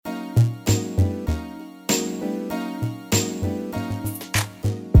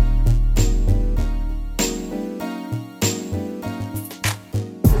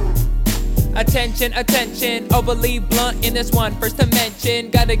attention, attention. Overly blunt in this one. First to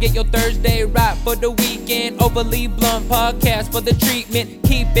mention, gotta get your Thursday right for the weekend. Overly blunt podcast for the treatment.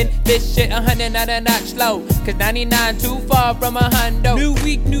 Keeping this shit 100 not a notch slow. Cause 99 too far from a hundo. New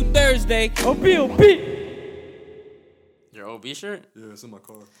week, new Thursday. OB. Your OB shirt? Yeah, it's in my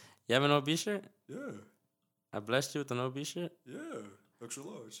car. You have an OB shirt? Yeah. I blessed you with an OB shirt? Yeah. Extra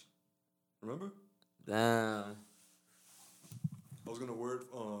large. Remember? Damn. I was gonna wear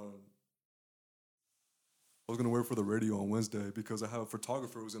it for the radio on Wednesday because I have a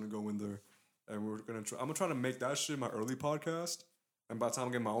photographer who's gonna go in there, and I'm gonna try to make that shit my early podcast. And by the time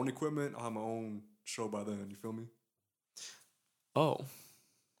I get my own equipment, I'll have my own show by then. You feel me? Oh,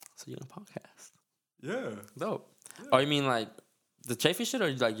 so you're on a podcast? Yeah. Dope. Yeah. Oh, you mean like the Chafee shit, or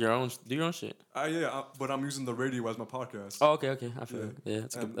like do your own shit? But I'm using the radio as my podcast. Oh, okay. I feel it. Yeah,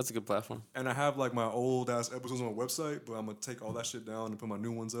 that's a good platform. And I have like my old ass episodes on my website, but I'm gonna take all that shit down and put my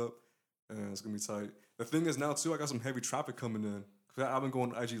new ones up, and it's gonna be tight. The thing is now too, I got some heavy traffic coming in. Cause I've been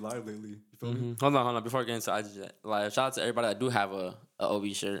going IG Live lately. You feel me? Hold on. Before I get into IG Live, shout out to everybody that do have a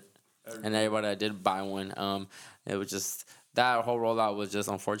OB shirt, and everybody that did buy one. It was just that whole rollout was just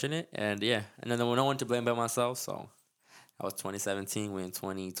unfortunate, and yeah, and then there was no one to blame but myself. So that was 2017. We're in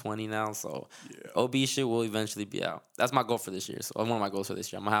 2020 now, so yeah. OB shit will eventually be out. That's my goal for this year. So one of my goals for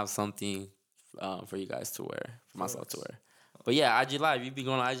this year, I'm gonna have something for you guys to wear, for myself to wear. But yeah, IG Live, you be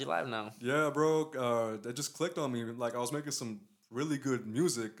going to IG Live now. Yeah, bro. That just clicked on me. Like I was making some really good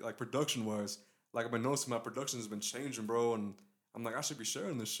music, like production wise. Like I've been noticing my production has been changing, bro, and I'm like, I should be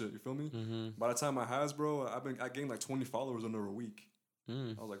sharing this shit. You feel me? Mm-hmm. By the time I has, bro, I gained like 20 followers under a week.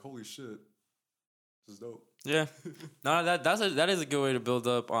 I was like, holy shit, this is dope. Yeah, no, that is a good way to build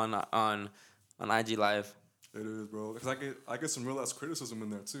up on IG Live. It is, bro, because I get some real ass criticism in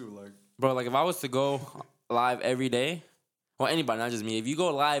there too, like. Bro, like if I was to go live every day, well, anybody, not just me, if you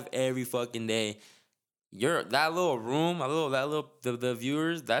go live every fucking day, that little room, the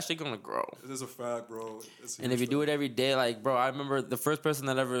viewers, that shit gonna grow. It is a fact, bro. And if you do it every day, like, bro, I remember the first person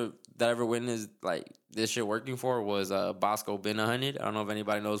that ever witnessed like this shit working for was Bosco Bin 100. I don't know if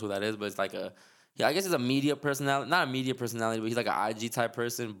anybody knows who that is, but it's like I guess he's a media personality, not a media personality, but he's like an IG type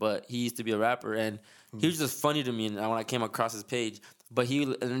person. But he used to be a rapper, and he was just funny to me. And when I came across his page, but he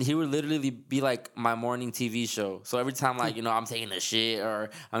would literally be like my morning TV show. So every time, like, you know, I'm taking a shit or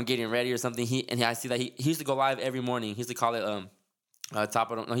I'm getting ready or something, I see that he used to go live every morning. He used to call it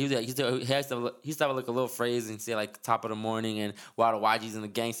top of the. No, he used to have like a little phrase and say like top of the morning and while the YGs and the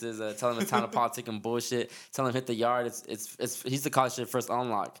gangsters tell him it's time to politic and bullshit. Tell him hit the yard. It's he used to call it shit first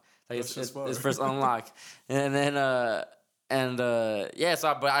unlock. Like it's first unlock, and then yeah.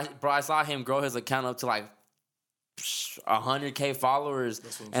 So I saw him grow his account up to like 100K followers,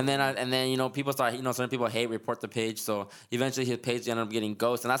 and then you know people start, you know, some people report the page, so eventually his page ended up getting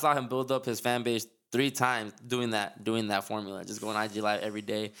ghosted. And I saw him build up his fan base 3 times doing that formula, just going IG Live every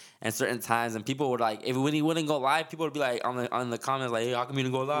day and certain times, and people would like when he wouldn't go live, people would be like on the comments like, hey, how come you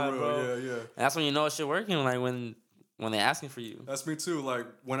didn't go live, bro? Yeah. And that's when you know shit working, like when they're asking for you. That's me too. Like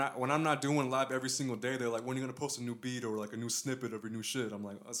when I'm not doing live every single day, they're like, when are you gonna post a new beat or like a new snippet of your new shit? I'm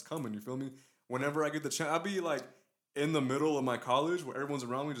like, that's coming. You feel me? Whenever I get the chance, I'll be like in the middle of my college where everyone's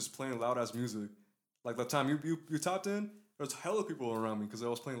around me just playing loud ass music. Like the time you tapped in, there's hella people around me because I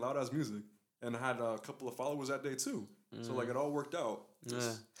was playing loud ass music, and I had a couple of followers that day too. So like it all worked out.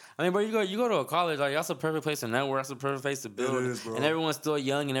 Yeah, I mean, bro, you go to a college, like that's a perfect place to network. That's a perfect place to build. It is, bro. And everyone's still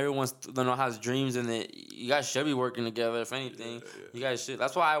young, and everyone don't know has dreams, and you guys should be working together. If anything, you guys should.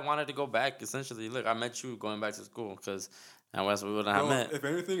 That's why I wanted to go back. Essentially, look, I met you going back to school because that's what we wouldn't have met. If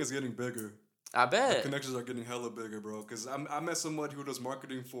anything, it's getting bigger. I bet the connections are getting hella bigger, bro. Because I met somebody who does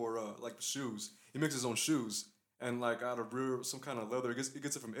marketing for like shoes. He makes his own shoes. And like out of some kind of leather, he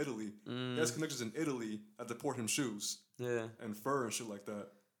gets it from Italy. He has connections in Italy that deport him shoes. Yeah. And fur and shit like that.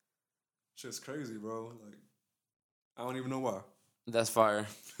 Shit's crazy, bro. Like, I don't even know why. That's fire.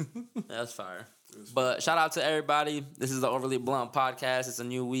 That's fire. But shout out to everybody. This is the Overly Blunt podcast. It's a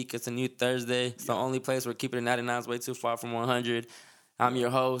new week. It's a new Thursday. It's the only place where keeping it 99 is way too far from 100. I'm your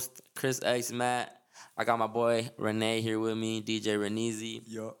host, Chris X Matt. I got my boy Renee here with me, DJ Reneezy.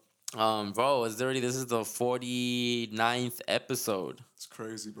 Yup. Bro, this is the 49th episode. It's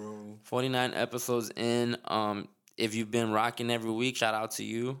crazy, bro. 49 episodes in. If you've been rocking every week, shout out to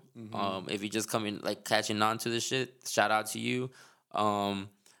you. Mm-hmm. If you just coming like catching on to this shit, shout out to you.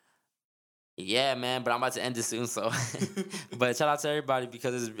 Yeah, man, but I'm about to end it soon, so. But shout out to everybody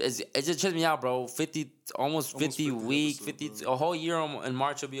because it just trips me out, bro. 50, almost Almost 50 50 week, episodes, 50 bro. a whole year in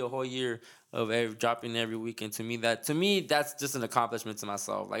March will be a whole year of dropping every week, and to me that's just an accomplishment to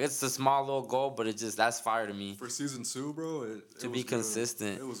myself. Like it's a small little goal, but that's fire to me For season 2, bro, it to was be good.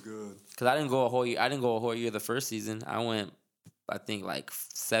 consistent. It was good. Cause I didn't go a whole year. I didn't go a whole year the first season. I went, I think like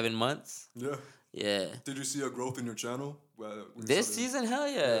 7 months. Yeah. Yeah. Did you see a growth in your channel? When you This started- season, hell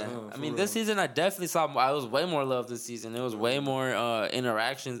Yeah, yeah. huh, I for mean, real. this season I definitely saw. I was way more love this season. It was way more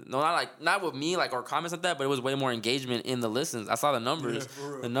interactions. No, not with me, like or comments like that, but it was way more engagement in the listens. I saw the numbers. Yeah,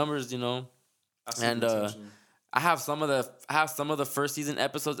 for real. The numbers, you know. I see And the attention. I have some of the first season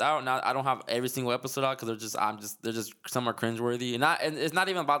episodes out. Now I don't have every single episode out because they're just some are cringeworthy. And it's not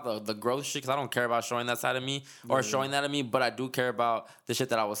even about the growth shit because I don't care about showing that side of me or showing that of me. But I do care about the shit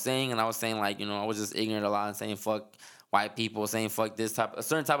that I was saying, and I was saying like, you know, I was just ignorant a lot and saying fuck white people, saying fuck this type, a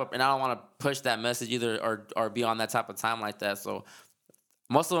certain type of, and I don't want to push that message either or be on that type of time like that. So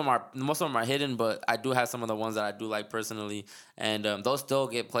most of them are hidden, but I do have some of the ones that I do like personally, and those still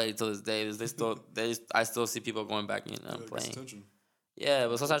get played to this day. I still see people going back and Yeah, it gets playing. attention. Yeah,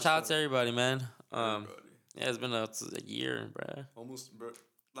 but so shout out to everybody, man. Everybody. Yeah, it's been a year, bruh. Almost, bro.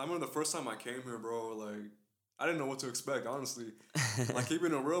 I remember the first time I came here, bro. Like, I didn't know what to expect. Honestly, like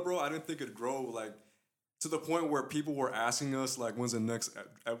keeping it real, bro. I didn't think it'd grow like to the point where people were asking us like, "When's the next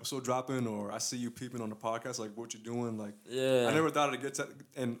episode dropping?" Or "I see you peeping on the podcast. Like, what you doing?" Like, Yeah. I never thought it'd get to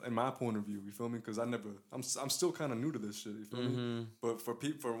in my point of view. You feel me? Because I'm still kind of new to this shit. You feel me? But for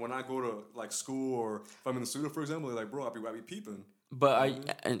when I go to like school or if I'm in the studio, for example, they're like, bro, I be peeping. But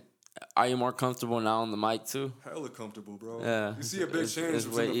are you more comfortable now on the mic too? Hella comfortable, bro. Yeah. You see a big It's change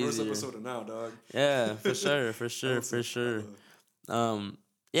way between the first easier. episode and now, dog. Yeah, for sure, for sure, for sure.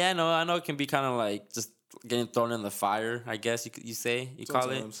 Yeah, no, I know it can be kind of like just getting thrown in the fire. I guess you call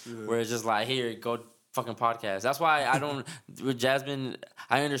it, Sometimes, yeah. where it's just like, here, go fucking podcast. That's why I don't with Jasmine.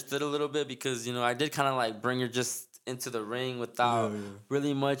 I understood a little bit because I did kind of like bring her just into the ring without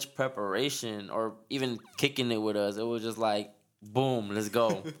really much preparation or even kicking it with us. It was just like, boom, let's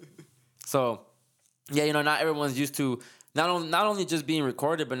go. So, yeah, not everyone's used to not only just being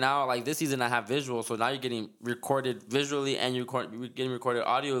recorded, but now like this season I have visuals, so now you're getting recorded visually and you're getting recorded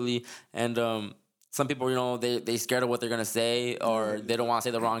audioly, and some people, they scared of what they're gonna say, or they don't want to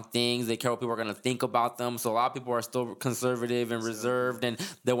say the wrong things. They care what people are gonna think about them. So a lot of people are still conservative and reserved, and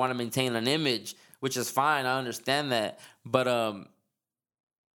they want to maintain an image, which is fine. I understand that, but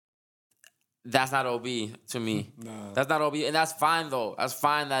that's not OB to me. Nah. That's not OB, and that's fine though. That's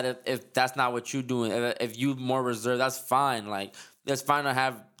fine that if that's not what you're doing, if you more reserved, that's fine. Like it's fine to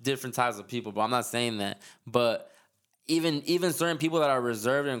have different types of people, but I'm not saying that. But even certain people that are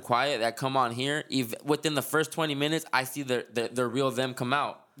reserved and quiet that come on here, within the first 20 minutes, I see the real them come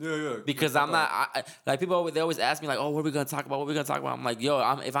out. Yeah. Because I'm not like people. They always ask me like, "Oh, what are we gonna talk about? What are we gonna talk about?" I'm like, "Yo,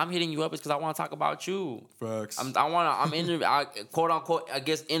 if I'm hitting you up, it's because I want to talk about you." Facts. I'm interview. Quote unquote, I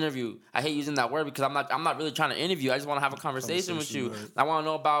guess interview. I hate using that word because I'm not really trying to interview. I just want to have a conversation with you. Right. I want to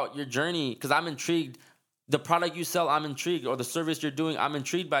know about your journey because I'm intrigued. The product you sell, I'm intrigued, or the service you're doing, I'm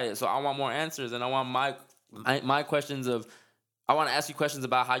intrigued by it. So I want more answers, and I want my questions of. I want to ask you questions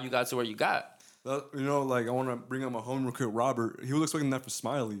about how you got to where you got. Like I want to bring up my homie kid Robert. He was expecting that for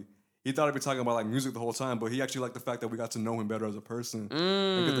Smiley. He thought I'd be talking about like music the whole time, but he actually liked the fact that we got to know him better as a person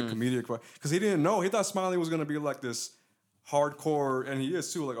and get the comedic part. Because he didn't know. He thought Smiley was gonna be like this hardcore, and he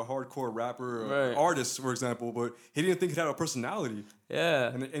is too, like a hardcore rapper, artist, for example. But he didn't think he'd have a personality. Yeah.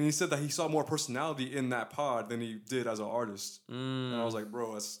 And he said that he saw more personality in that pod than he did as an artist. And I was like,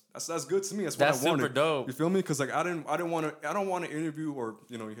 bro, that's good to me. That's what I wanted. Super dope. You feel me? Because like I don't want to interview or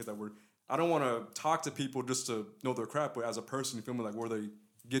you hit that word. I don't want to talk to people just to know their crap, but as a person, you feel me? Like where they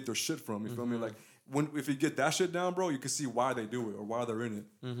get their shit from. You feel me? Like if you get that shit down, bro, you can see why they do it or why they're in it.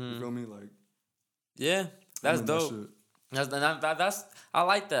 You feel me? Like yeah, that's dope. That's I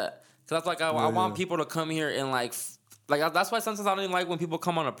like that because that's like I want people to come here and like that's why sometimes I don't even like when people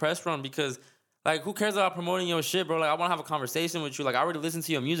come on a press run because. Like, who cares about promoting your shit, bro? Like, I want to have a conversation with you. Like, I already listened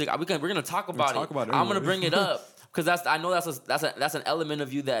to your music. We're gonna talk about it. I'm gonna bring it up because I know that's an element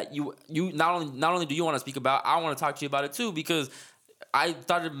of you that you not only do you want to speak about, I want to talk to you about it too because I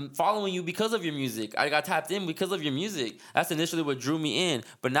started following you because of your music. I got tapped in because of your music. That's initially what drew me in.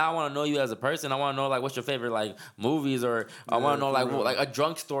 But now I want to know you as a person. I want to know like what's your favorite like movies or I want to know like a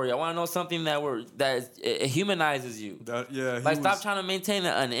drunk story. I want to know something that it humanizes you. Stop trying to maintain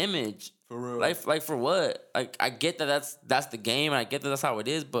an image. For real. Like for what? Like I get that that's the game and I get that that's how it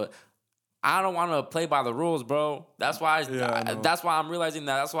is, but I don't want to play by the rules, bro. That's why. I know. That's why I'm realizing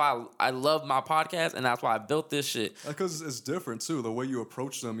that. That's why I love my podcast, and that's why I built this shit. Because it's different too. The way you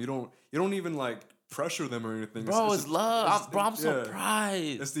approach them, you don't even like pressure them or anything. Bro, it's just, love. I'm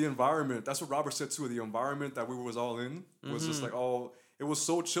surprised. It's the environment. That's what Robert said too. The environment that we was all in was just like all. It was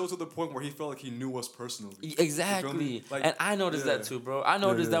so chill to the point where he felt like he knew us personally. Exactly. Like, and I noticed that too, bro. I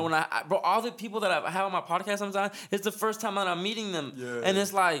noticed that when bro, all the people that I have on my podcast sometimes, it's the first time that I'm meeting them. Yeah. And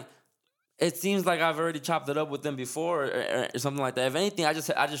it's like, it seems like I've already chopped it up with them before or something like that. If anything, I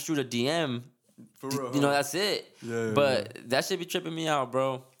just shoot a DM. For real, you know, that's it. But that shit be tripping me out,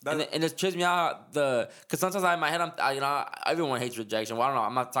 bro. And it trips me out because sometimes in my head everyone hates rejection. Well, I don't know.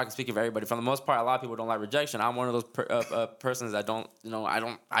 I'm not speaking for everybody. For the most part, a lot of people don't like rejection. I'm one of those persons that don't.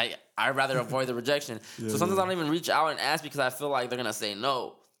 I rather avoid the rejection. So sometimes I don't even reach out and ask because I feel like they're gonna say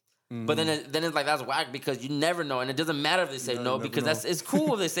no. But then it's like that's whack because you never know, and it doesn't matter if they say no because it's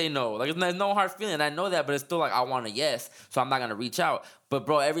cool if they say no. Like there's no hard feeling. I know that, but it's still like I want a yes, so I'm not gonna reach out. But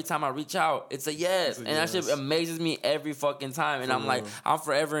bro, every time I reach out, it's a yes, and that shit amazes me every fucking time. And I'm like, I'm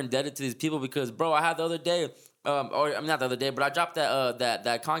forever indebted to these people because bro, I had the other day. Or I'm not the other day, but I dropped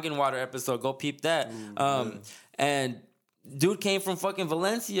that Kangen water episode. Go peep that. And dude came from fucking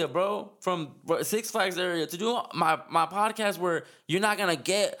Valencia, bro, from Six Flags area to do my podcast where you're not gonna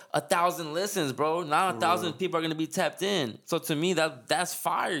get 1,000 listens, bro. Not 1,000 people are gonna be tapped in. So to me, that's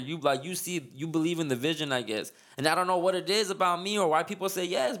fire. You believe in the vision, I guess. And I don't know what it is about me or why people say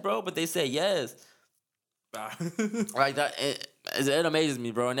yes, bro, but they say yes. Like that, it amazes me,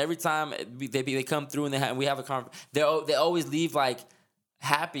 bro. And every time they come through and we have a conversation, they always leave like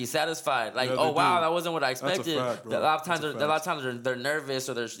happy, satisfied, like wow, that wasn't what I expected. Fact, a lot of times they're nervous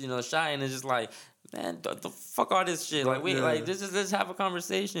or they're shy, and it's just like, man, the fuck all this shit. Like let's have a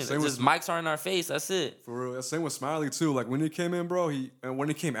conversation. Mics are in our face. That's it. For real. Same with Smiley too. Like when he came in, bro, when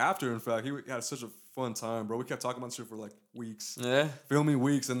he came after, in fact, he had such a fun time, bro. We kept talking about shit for like weeks. Yeah, filming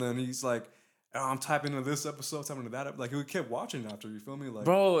weeks, and then he's like, oh, I'm typing into this episode, typing into that episode. Like, he kept watching after, you feel me? Like,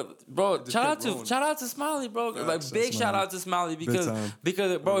 bro, shout out to Smiley, bro. Yeah, like, big shout out to Smiley because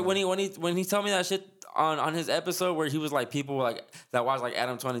bro, when he told me that shit on his episode where he was like, people were like that watch like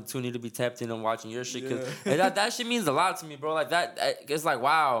Adam 22 need to be tapped in and watching your shit because that shit means a lot to me, bro. Like that, it's like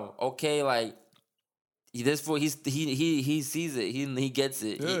wow, okay, like this fool, he sees it, he gets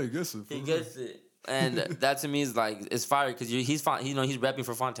it. Yeah, he gets it. He gets it. And that to me is like it's fire because he's repping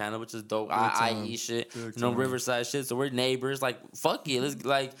for Fontana, which is dope. I eat shit, Riverside shit. So we're neighbors. Like fuck it, let's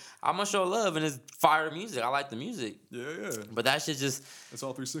like I'm gonna show love and it's fire music. I like the music. Yeah. But that shit just it's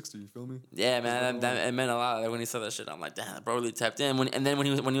all 360. You feel me? Yeah, man. That it meant a lot. Like when he said that shit, I'm like, damn, bro, really tapped in. And then when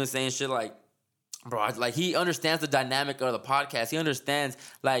he was saying shit like, bro, like he understands the dynamic of the podcast. He understands,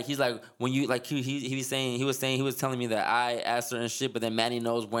 like he's like when you like he was telling me that I ask certain shit, but then Manny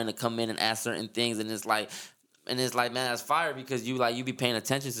knows when to come in and ask certain things, and it's like, man, that's fire because you be paying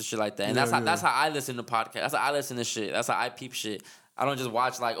attention to shit like that, and that's how I listen to podcasts. That's how I listen to shit. That's how I peep shit. I don't just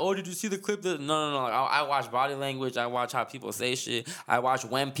watch like, oh, did you see the clip? No. Like, I watch body language. I watch how people say shit. I watch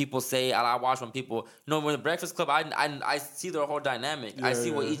when people say. I watch when people, when the Breakfast Club, I see their whole dynamic. I see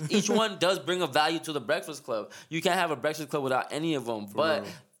what each one does bring a value to the Breakfast Club. You can't have a Breakfast Club without any of them. But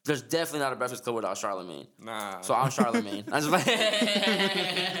there's definitely not a Breakfast Club without Charlemagne. Nah. So I'm Charlemagne. I'm just like,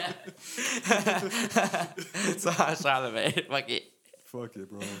 so I'm Charlemagne. Fuck it,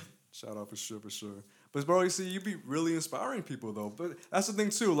 bro. Shout out for sure. But bro, you see, you be really inspiring people though. But that's the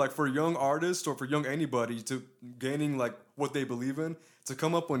thing too, like for young artists or for young anybody to gaining like what they believe in, to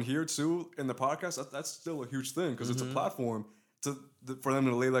come up on here too in the podcast, that's still a huge thing because it's a platform for them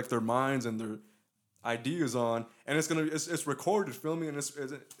to lay like their minds and their ideas on, and it's recorded, filming, and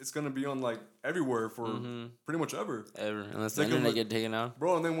it's gonna be on like everywhere for pretty much ever. Unless the internet get taken out,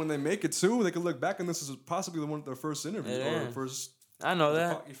 bro. And then when they make it too, they can look back and this is possibly their first interview or first. I know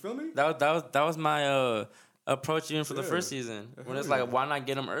that. You feel me? That was my approach even for the first season. When it's like, why not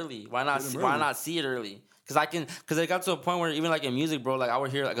get them early? Why not see it early? Because it got to a point where even like in music, bro, like I would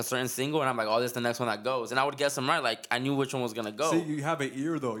hear like a certain single and I'm like, oh, this is the next one that goes, and I would guess them right. Like I knew which one was gonna go. See, you have an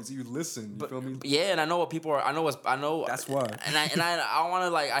ear though. You listen. You feel me? Yeah, and I know what people are. I know. That's why. And I want to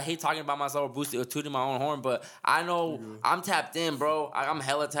like. I hate talking about myself or boosting or tooting my own horn, but I know I'm tapped in, bro. I'm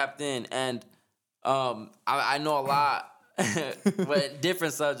hella tapped in, and I know a lot. But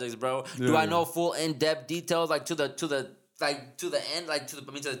different subjects, bro. Do I know full in-depth details like to the end, like to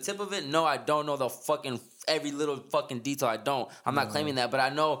the tip of it? No, I don't know the fucking every little fucking detail. I don't. I'm not claiming that, but I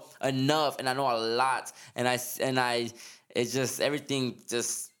know enough and I know a lot. And it's just everything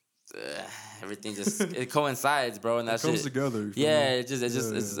just it coincides, bro. And that comes together. Yeah,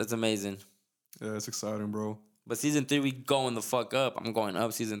 it's amazing. Yeah, it's exciting, bro. But season 3, we going the fuck up. I'm going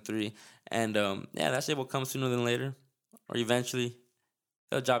up season 3. And yeah, that shit will come sooner than later. Or eventually.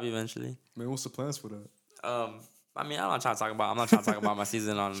 It'll drop eventually. Man, what's the plans for that? I mean, I'm not trying to talk about my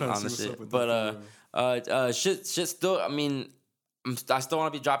season on the shit. But shit still, I mean, I still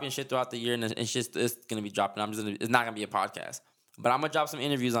want to be dropping shit throughout the year, and shit is gonna be dropping. It's not gonna be a podcast, but I'm gonna drop some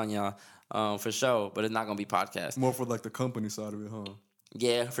interviews on y'all, for sure. But it's not gonna be podcast. More for like the company side of it, huh?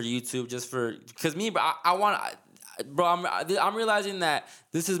 Yeah, for YouTube, because me, bro, I want, bro, I'm realizing that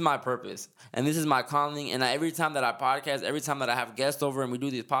this is my purpose and this is my calling, and every time that I podcast, every time that I have guests over and we do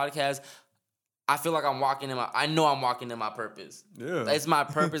these podcasts, I feel like I know I'm walking in my purpose. Yeah. It's my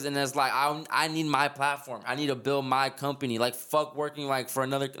purpose, and it's like, I need my platform. I need to build my company. Like, fuck working, like, for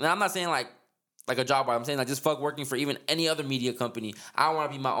another, and I'm not saying, like a job, I'm saying, like, just fuck working for even any other media company. I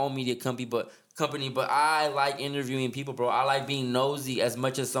want to be my own media company, but I like interviewing people, bro. I like being nosy as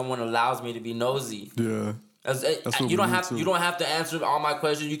much as someone allows me to be nosy. Yeah. You don't have to answer all my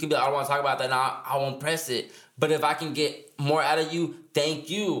questions. You can be like, I don't want to talk about that now. I won't press it. But if I can get more out of you, thank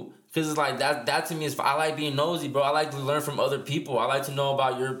you. Because it's like that to me is, I like being nosy, bro. I like to learn from other people. I like to know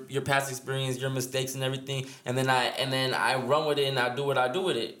about your past experience, your mistakes and everything. And then I run with it, and I do what I do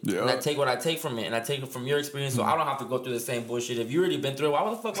with it. Yeah. And I take what I take from it, and I take it from your experience. So I don't have to go through the same bullshit. If you already been through it, why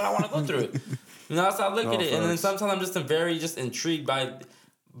the fuck would I want to go through it? You know, that's how I look at it. And then sometimes I'm just very intrigued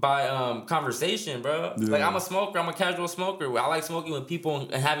by conversation, bro. Yeah. Like, I'm a smoker. I'm a casual smoker. I like smoking with people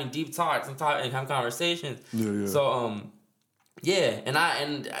and having deep talks and having conversations. Yeah. So yeah, and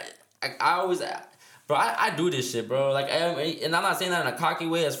I always, bro, I do this shit, bro. Like, and I'm not saying that in a cocky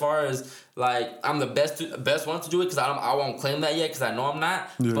way, as far as like I'm the best one to do it, because I won't claim that yet, because I know I'm not.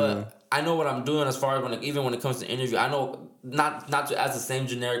 Yeah, but I know what I'm doing as far as even when it comes to interview. I know not to ask the same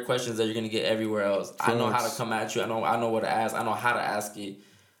generic questions that you're gonna get everywhere else. Thanks. I know how to come at you. I know what to ask. I know how to ask it.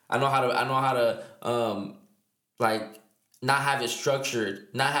 I know how to like, not have it structured,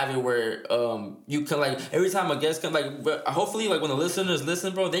 not have it where you can, like, every time a guest comes, like, hopefully, like, when the listeners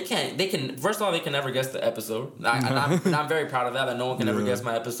listen, bro, they can first of all, they can never guess the episode. I'm very proud of that no one can ever guess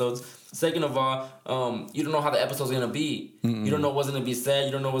my episodes. Second of all, you don't know how the episode's gonna be. Mm-mm. You don't know what's gonna be said.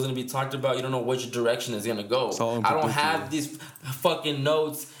 You don't know what's gonna be talked about. You don't know which direction it's gonna go. I don't have these fucking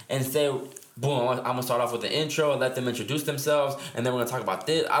notes and say, boom, I'm gonna start off with the intro and let them introduce themselves, and then we're gonna talk about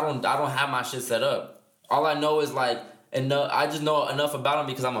this. I don't have my shit set up. All I know is, like, I just know enough about them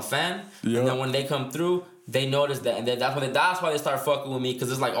because I'm a fan. Yep. And then when they come through, they notice that, and that's why they start fucking with me, because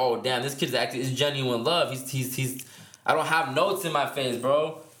it's like, oh damn, this kid's actually is genuine love. He's I don't have notes in my face,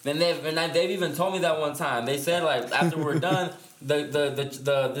 bro. And they've even told me that one time. They said, like, after we're done, this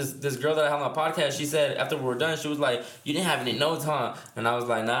girl that I had on my podcast, she said after we were done, she was like, you didn't have any notes, huh? And I was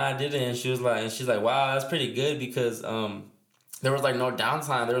like, nah, I didn't. And she's like, wow, that's pretty good, because there was, like, no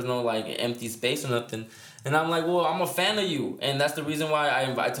downtime. There was no, like, empty space or nothing. And I'm like, well, I'm a fan of you, and that's the reason why I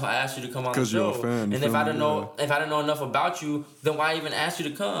asked you to come on the show. You're a fan. And if I didn't know enough about you, then why even ask you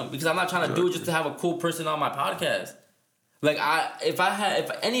to come? Because I'm not trying to do it just to have a cool person on my podcast. Like, if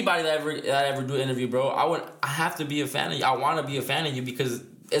anybody that I ever do an interview, bro, I have to be a fan of you. I want to be a fan of you, because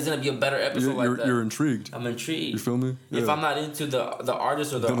it's gonna be a better episode like that. You're intrigued. I'm intrigued. You feel me? Yeah. If I'm not into the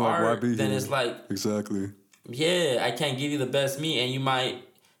artist or the art, then it's like, exactly. Yeah, I can't give you the best me, and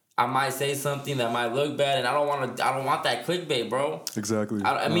I might say something that might look bad, and I don't want that clickbait, bro. Exactly.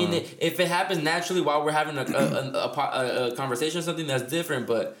 I mean, if it happens naturally while we're having a conversation or something, that's different.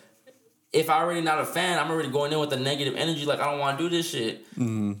 But if I'm already not a fan, I'm already going in with a negative energy. Like, I don't want to do this shit.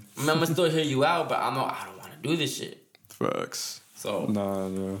 Mm-hmm. I mean, I'm gonna still hear you out, but I don't want to do this shit. Facts. So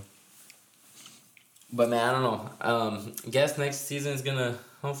nah. But man, I don't know. Guess next season is gonna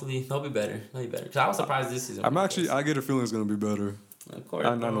hopefully they'll be better. Cause I was surprised this season. I get a feeling it's gonna be better. Of course,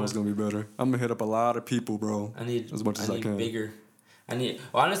 I know it's gonna be better. I'm gonna hit up a lot of people, bro. I need as much as I can. Bigger.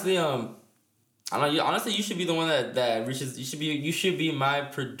 Honestly, I don't know. Honestly, you should be the one that reaches. You should be my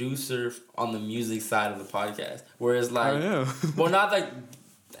producer on the music side of the podcast. Whereas, like, well, not like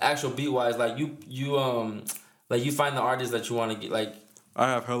actual beat wise. Like you find the artists that you want to get. Like, I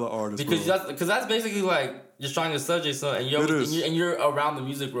have hella artists because that's basically like you're trying to subject, so and you're around the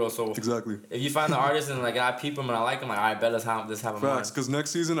music world. So exactly, if you find the artist and like I peep them and I like them, like, all right, bet let's have them. Facts, because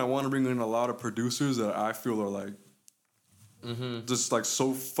next season I want to bring in a lot of producers that I feel are like. Mm-hmm. Just like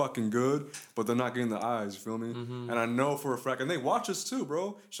so fucking good, but they're not getting the eyes. You feel me? Mm-hmm. And I know for a fact, and they watch us too,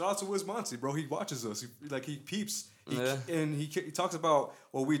 bro. Shout out to Wiz Monty, bro. He watches us. He peeps. And he talks about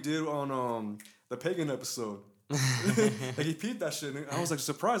what we did on the Pagan episode. Like, he peeped that shit, and I was like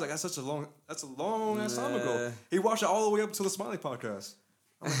surprised. Like, that's a long ass time ago. He watched it all the way up to the Smiley podcast.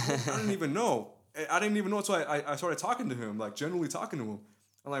 I'm like, I didn't even know. I didn't even know until I started talking to him, like genuinely talking to him.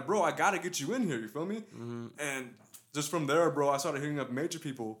 I'm like, bro, I gotta get you in here. You feel me? Mm-hmm. And just from there, bro, I started hitting up major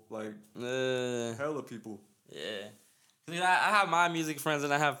people, like hella people. Yeah. I have my music friends,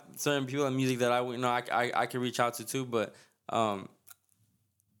 and I have certain people in music that I can reach out to too, but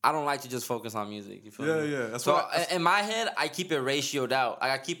I don't like to just focus on music. You feel me? Yeah. That's so in my head, I keep it ratioed out.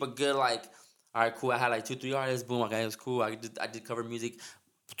 I keep a good like, all right, cool. I had like 2-3 artists. Boom, okay, it was cool. I did cover music.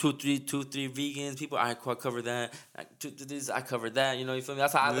 2-3 vegans people. I cover that. Like, 2-3 this, I covered that. You know, you feel me?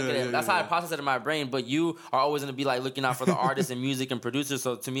 That's how I look at it. That's how I process it in my brain. But you are always gonna be like looking out for the artists and music and producers.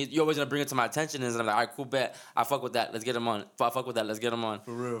 So to me, you're always gonna bring it to my attention. And I'm like, all right, cool, bet. I fuck with that. Let's get them on. I fuck with that. Let's get them on.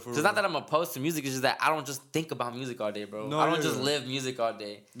 For real. So it's not that I'm opposed to music. It's just that I don't just think about music all day, bro. No, I don't just live music all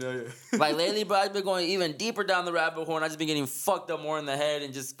day. Yeah. Like lately, bro, I've been going even deeper down the rabbit hole, and I've just been getting fucked up more in the head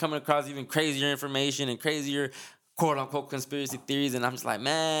and just coming across even crazier information and crazier quote unquote conspiracy theories. And I'm just like,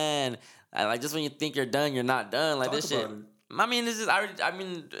 man. Like, just when you think you're done, you're not done. Like, this shit. I mean, it's just,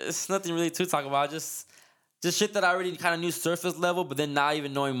 it's nothing really to talk about. Just shit that I already kind of knew surface level, but then now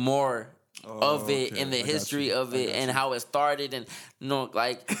even knowing more of it and the history of it and how it started. And, you know,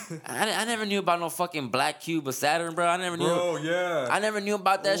 like, I never knew about no fucking black cube of Saturn, bro. I never knew. Bro, yeah. I never knew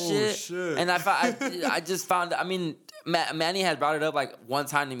about that shit. And I just found, I mean, Manny had brought it up like one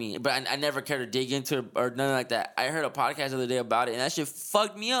time to me, but I never cared to dig into it or nothing like that. I heard a podcast the other day about it, and that shit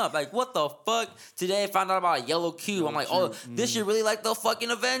fucked me up. Like, what the fuck? Today I found out about a yellow cube. I'm like, this shit really like the fucking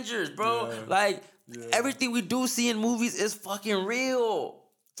Avengers, bro. Yeah. Like, everything we do see in movies is fucking real.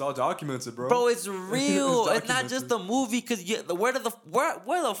 It's all documented, bro. Bro, it's real. It's not just a movie. Cause where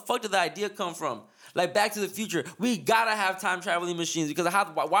the fuck did the idea come from? Like Back to the Future, we gotta have time traveling machines because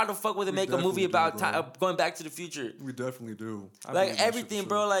why the fuck would they make a movie about going back to the future? We definitely do. Like everything,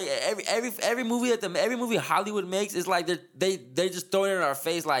 bro. Like every movie every movie Hollywood makes is like they just throw it in our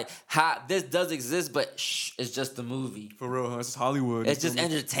face like, this does exist, but shh, it's just a movie. For real, huh? It's just Hollywood. It's just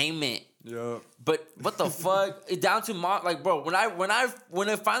entertainment. Yeah. But what the fuck? It down to like, bro. When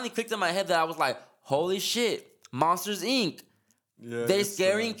it finally clicked in my head that I was like, holy shit, Monsters Inc. Yeah. They're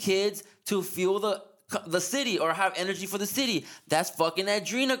scaring kids to fuel the city or have energy for the city. That's fucking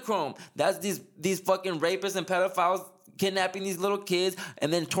adrenochrome. That's these fucking rapists and pedophiles kidnapping these little kids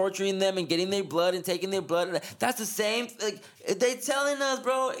and then torturing them and getting their blood and taking their blood. That's the same. Like, they telling us,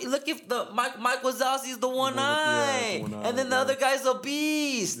 bro. Look, if the Mike Wazowski is the one eye, and then the other guy's a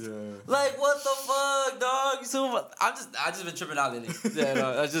beast. Yeah. Like, what the fuck, dog? So I just been tripping out lately. Yeah,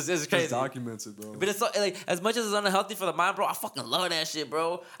 no, it's crazy. It's documented, bro. But it's so, like, as much as it's unhealthy for the mind, bro, I fucking love that shit,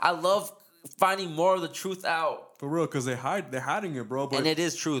 bro. I love finding more of the truth out. For real, because they're hiding it, bro. But and it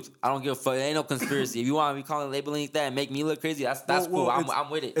is truth. I don't give a fuck. It ain't no conspiracy. If you want to be calling labeling that and make me look crazy, that's cool. I'm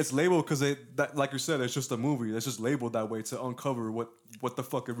with it. It's labeled because like you said, it's just a movie. It's just labeled that way to uncover what the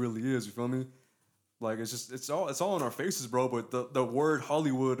fuck it really is. You feel me? Like it's all in our faces, bro. But the word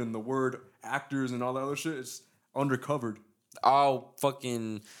Hollywood and the word actors and all that other shit, it's undercovered. All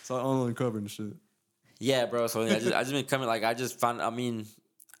fucking. It's all uncovered and shit. Yeah, bro. So I just been coming. Like I just found. I mean.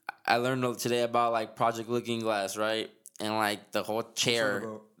 I learned today about like Project Looking Glass, right? And like the whole chair.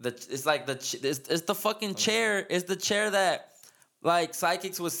 It's the fucking chair. It's the chair that like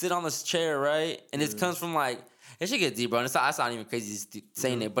psychics would sit on this chair, right? And it comes from like it should get deep, bro. And it's not even crazy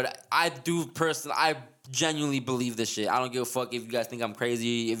saying it, but I genuinely believe this shit. I don't give a fuck if you guys think I'm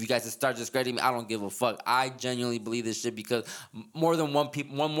crazy. If you guys start discrediting me, I don't give a fuck. I genuinely believe this shit because more than one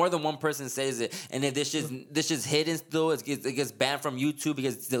person says it. And if this shit's hidden still, it gets banned from YouTube, it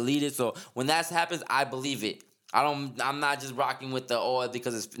gets deleted. So when that happens, I believe it. I'm not just rocking with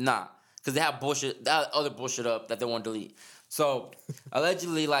because it's because they have other bullshit up that they won't delete. So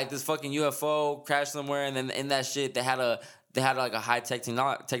allegedly, like this fucking UFO crashed somewhere, and then in that shit they had like a high-tech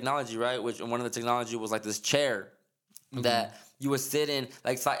technology, right? Which one of the technology was like this chair that you would sit in,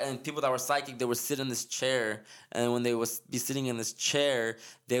 like, and people that were psychic, they would sit in this chair, and when they would be sitting in this chair,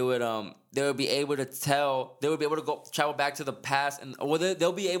 they would be able to go travel back to the past, and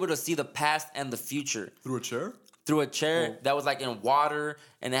they'll be able to see the past and the future through a chair. Through a chair that was like in water,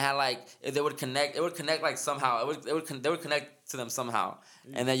 and it had like they would connect. It would connect like somehow. They would connect to them somehow,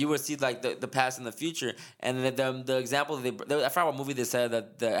 and then you would see like the past and the future. And the example I forgot what movie they said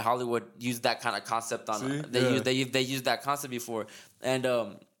that Hollywood used that kind of concept on. They used that concept before, and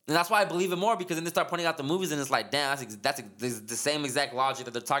that's why I believe it more because then they start pointing out the movies and it's like, damn, that's the same exact logic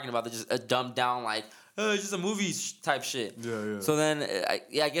that they're talking about. They're just dumbed down like. It's just a movie type shit. Yeah. So then,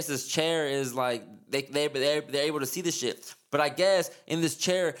 I guess this chair is like they're able to see this shit. But I guess in this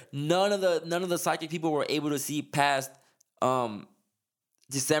chair, none of the psychic people were able to see past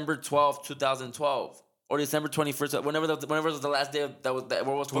December 12th, 2012, or December 21st, whenever was the last day that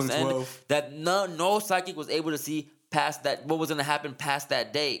world was supposed to end. That no psychic was able to see past that, what was gonna happen past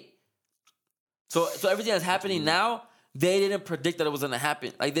that date. So everything that's happening now, they didn't predict that it was gonna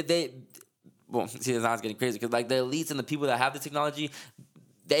happen. Like well, see, it's not getting crazy because like the elites and the people that have the technology,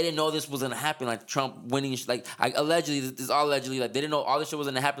 they didn't know this was gonna happen. Like Trump winning, like allegedly, this is all allegedly. Like they didn't know all this shit was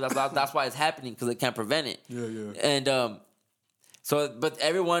gonna happen. That's why it's happening because they can't prevent it. Yeah. And so, but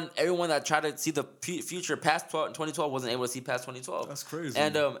everyone that tried to see the future past 2012 wasn't able to see past 2012. That's crazy.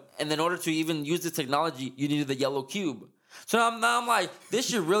 And in order to even use this technology, you needed the yellow cube. So now I'm like, this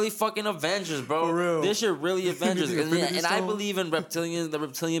shit really fucking Avengers, bro. For real. This shit really Avengers. and I Stone? believe in reptilians, the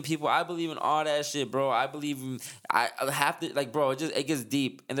reptilian people. I believe in all that shit, bro. I believe in, I have to, like, bro, it gets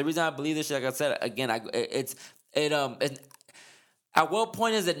deep. And the reason I believe this shit, like I said, again, at what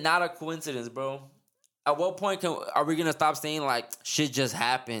point is it not a coincidence, bro? At what point are we gonna stop saying like shit just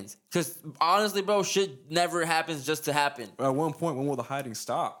happens? Because honestly, bro, shit never happens just to happen. At one point, when will the hiding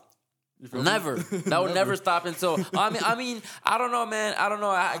stop? Never. That would never stop until. I mean, I don't know, man. I don't know.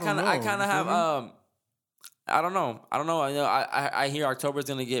 I kind of have. I don't know. I know. I hear October is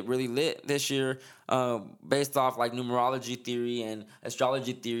gonna get really lit this year, based off like numerology theory and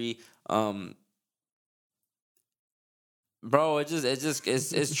astrology theory. Bro, it's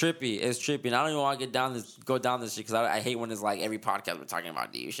trippy. It's trippy. And I don't even want to go down this shit because I hate when it's like every podcast we're talking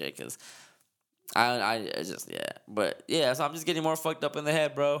about deep shit because But yeah, so I'm just getting more fucked up in the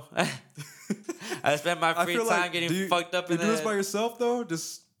head, bro. I spend my free time getting fucked up in the head. You do this by yourself though?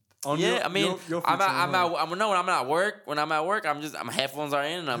 Just on I mean, your when I'm at work, my headphones are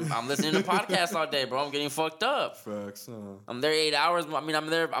in and I'm listening to podcasts all day, bro. I'm getting fucked up. Facts. I'm there 8 hours. I mean, I'm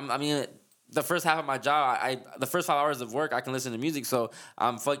there. The first half of my job, the first 5 hours of work, I can listen to music. So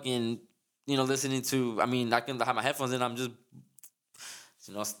I'm fucking, listening to. I mean, I can have my headphones in. I'm just,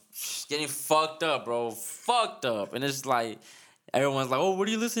 getting fucked up, bro. Fucked up, and it's like everyone's like, "Oh, what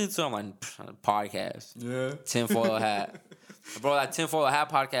are you listening to?" I'm like, "Podcast." Yeah. Tinfoil hat, bro. That tinfoil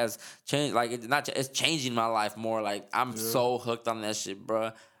hat podcast changed. Like it's changing my life more. Like I'm so hooked on that shit,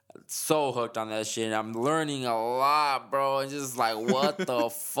 bro. So hooked on that shit. I'm learning a lot, bro. And just like, what the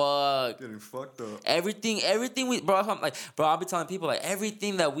fuck? Getting fucked up. Everything we, bro. I'm like, bro. I'll be telling people like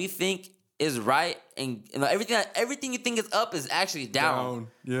everything that we think is right, and everything you think is up is actually down.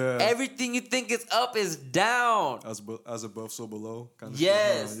 Yeah. Everything you think is up is down. As above, so below. Kind of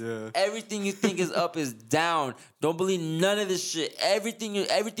yes. Shit, yeah. Everything you think is up is down. Don't believe none of this shit. Everything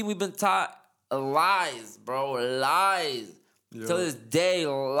we've been taught lies, bro. Lies. Yeah. Till this day,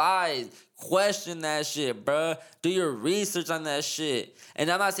 lies. Question that shit, bruh. Do your research on that shit.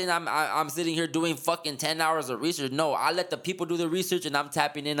 And I'm not saying I'm sitting here doing fucking 10 hours of research. No, I let the people do the research and I'm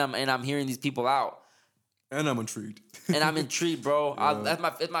tapping in and I'm hearing these people out. And I'm intrigued. And I'm intrigued, bro. Yeah.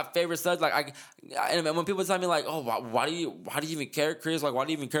 It's my favorite subject. Like and when people tell me like, oh, why do you even care, Chris? Like, why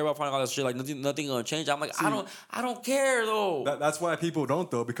do you even care about finding all this shit? Like, nothing gonna change. I'm like, I don't care though. That's why people don't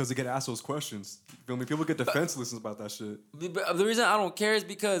though, because they get asked those questions. You feel me? People get defenseless about that shit. But the reason I don't care is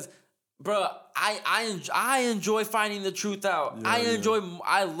because, bro, I enjoy finding the truth out. Yeah,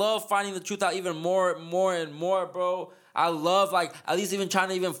 I love finding the truth out even more and more, bro. I love like at least even trying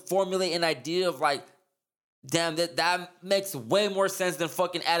to even formulate an idea of like, damn, that makes way more sense than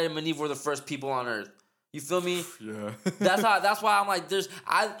fucking Adam and Eve were the first people on Earth. You feel me? Yeah. That's why I'm like,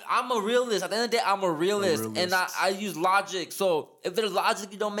 I'm a realist. At the end of the day, I'm a realist. And I use logic. So if there's logic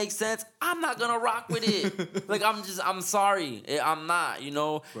that don't make sense, I'm not gonna rock with it. Like I'm sorry. I'm not,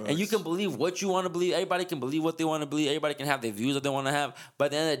 Facts. And you can believe what you want to believe. Everybody can believe what they want to believe. Everybody can have their views that they want to have. But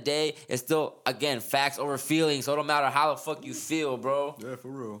at the end of the day, it's still, again, facts over feelings. So it don't matter how the fuck you feel, bro. Yeah,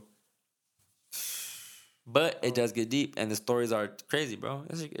 for real. But it does get deep, and the stories are crazy, bro.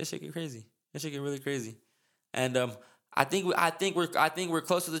 It should get crazy. It should get really crazy. And I think we're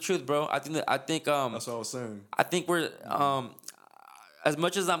close to the truth, bro. I think that's what I was saying. I think we're as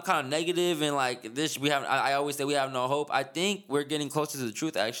much as I'm kind of negative and like this, I always say we have no hope. I think we're getting closer to the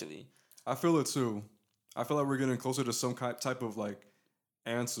truth, actually. I feel it too. I feel like we're getting closer to some type of like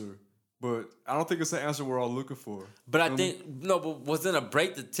answer. But I don't think it's the answer we're all looking for. But I think but what's gonna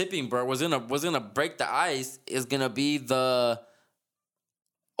break the tipping, bro? What's gonna break the ice is gonna be the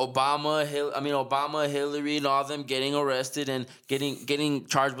Obama, Hillary, and all of them getting arrested and getting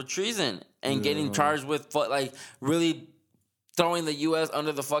charged with treason and getting charged with like really throwing the U.S.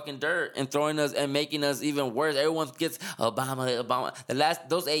 under the fucking dirt and throwing us and making us even worse. Everyone gets Obama.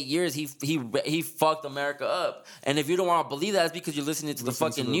 Those 8 years, he fucked America up. And if you don't want to believe that, it's because you're listening to the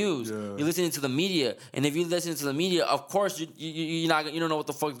fucking news. Yeah. You're listening to the media. And if you listen to the media, of course you don't know what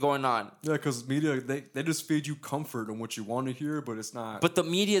the fuck's going on. Yeah, because media they just feed you comfort on what you want to hear, but it's not. But the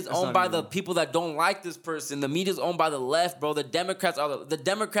media is owned by the people that don't like this person. The media is owned by the left, bro. The Democrats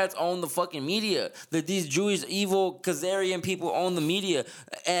own the fucking media. These Jewish evil Khazarian people own the media,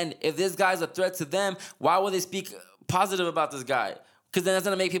 and if this guy's a threat to them, why would they speak positive about this guy? Because then that's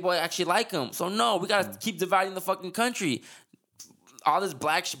gonna make people actually like him. So no, we gotta keep dividing the fucking country. All this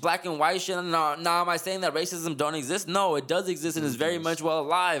black and white shit. Now am I saying that racism don't exist? No, it does exist and is very much well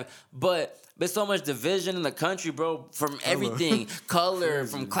alive. But there's so much division in the country, bro. From everything, color,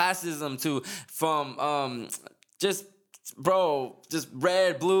 from classism to just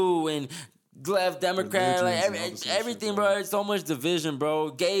red, blue, and left, Democrat, like everything, bro. It's so much division, bro.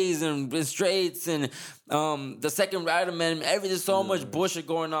 Gays and straights and the Second Right Amendment. There's so much bullshit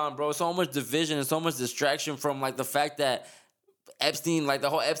going on, bro. So much division and so much distraction from like the fact that Epstein, like the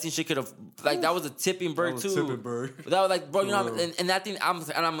whole Epstein shit could have, like that was a tipping bird too. That was like, bro, you know, and that thing,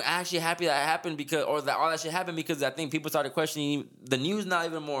 I'm actually happy that it happened because, or that all that shit happened because I think people started questioning the news now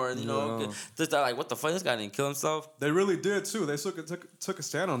even more. You know, just like, what the fuck, this guy didn't kill himself. They really did too. They took a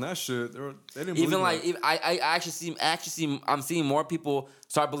stand on that shit. They didn't even like that. I actually see I'm seeing more people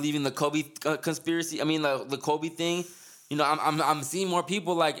start believing the Kobe conspiracy. I mean the Kobe thing. You know, I'm seeing more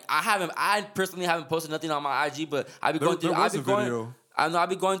people like I personally haven't posted nothing on my IG, but I've been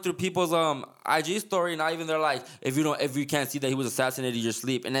going through people's IG story, and even they're like, if you can't see that he was assassinated, you're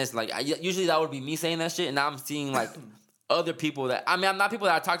asleep, and that's like usually that would be me saying that shit, and now I'm seeing like other people that I'm not people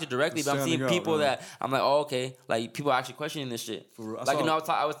that I talk to directly, but I'm seeing people that I'm like, oh okay, like people are actually questioning this shit. Like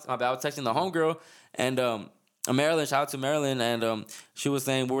I was texting the homegirl and Marilyn, shout out to Marilyn, and she was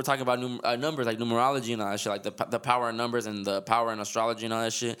saying we were talking about numbers, like numerology and all that shit, like the power in numbers and the power in astrology and all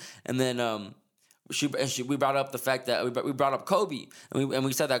that shit. And then we brought up the fact that we brought up Kobe, and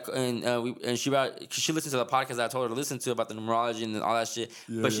we said that, and she listened to the podcast that I told her to listen to about the numerology and all that shit.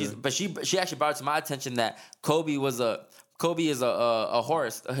 Yeah, but she actually brought it to my attention that Kobe is a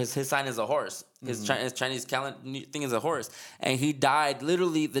horse. His sign is a horse. His Chinese calendar thing is a horse, and he died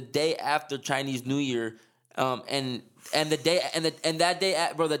literally the day after Chinese New Year. And that day,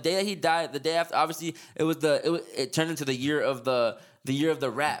 bro, the day that he died, the day after, obviously it turned into the year of the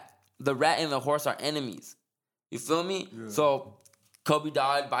rat. The rat and the horse are enemies. You feel me? Yeah. So Kobe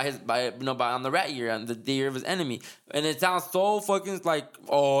died on the rat year, on the year of his enemy, and it sounds so fucking like,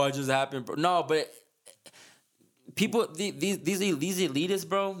 oh, it just happened, bro. No, but people, these elitists,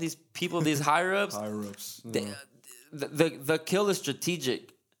 bro, these people, these higher ups, yeah. The kill is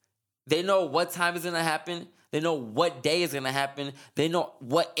strategic. They know what time is gonna happen. They know what day is gonna happen. They know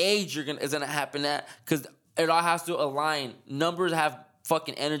what age is gonna happen at, because it all has to align. Numbers have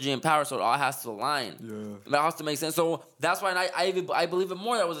fucking energy and power, so it all has to align. Yeah, that has to make sense. So that's why I believe it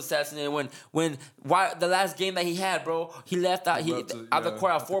more that was assassinated when the last game that he had, bro, he left out out the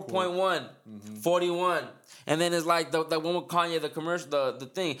court at 4.1, 41, and then it's like the one with Kanye, the commercial, the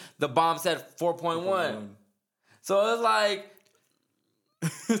thing, the bomb said 4.1. So it's like.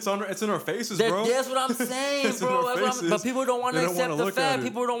 It's in our faces, bro. That's what I'm saying, bro. But people don't want to accept the fact.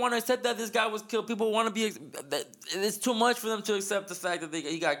 People don't want to accept that this guy was killed. People want to be. It's too much for them to accept the fact that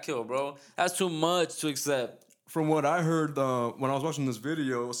he got killed, bro. That's too much to accept. From what I heard when I was watching this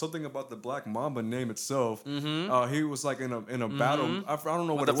video, it was something about the Black Mamba name itself. Mm-hmm. He was like in a battle. I don't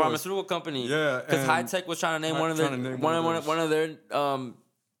know what it was. The pharmaceutical company. Yeah, because High Tech was trying to name one of their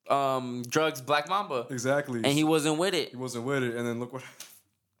drugs Black Mamba. Exactly. And he wasn't with it. And then look what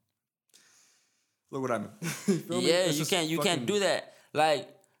I mean. Yeah, you can't do that. Like,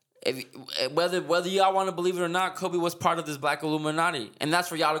 whether y'all want to believe it or not, Kobe was part of this Black Illuminati, and that's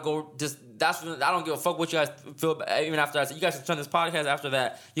for y'all to go. I don't give a fuck what you guys feel. Even after I said, you guys can turn this podcast after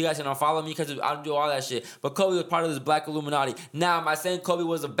that. You guys can unfollow me because I do all that shit. But Kobe was part of this Black Illuminati. Now, am I saying Kobe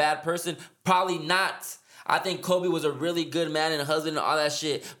was a bad person? Probably not. I think Kobe was a really good man and husband and all that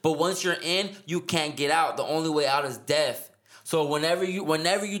shit. But once you're in, you can't get out. The only way out is death. So whenever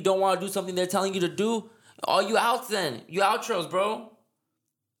you don't want to do something they're telling you to do, all you outs then. You outros, bro.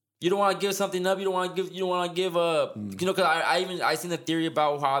 You don't want to give something up. You don't want to give you know, because I seen the theory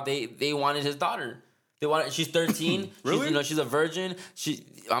about how they wanted his daughter. She's 13. Really? She's a virgin.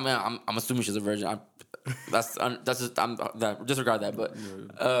 I'm assuming she's a virgin. Disregard that, but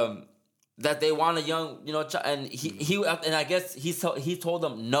that they want a young, and I guess he told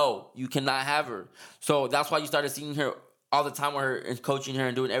them, no, you cannot have her. So that's why you started seeing her all the time with her and coaching her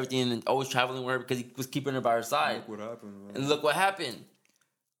and doing everything and always traveling with her because he was keeping her by her side. Look what happened, man. And look what happened.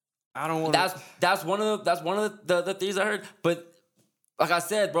 I don't want. That's one of the things I heard. But like I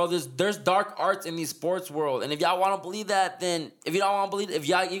said, bro, there's dark arts in the sports world, and if y'all want to believe that, then if you don't want to believe, if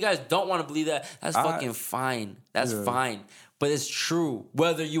you guys don't want to believe that, that's fucking fine. That's fine. But it's true.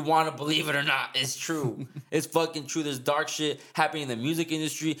 Whether you want to believe it or not, it's true. It's fucking true. There's dark shit happening in the music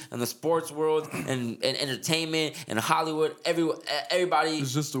industry and the sports world and entertainment and Hollywood. Everybody.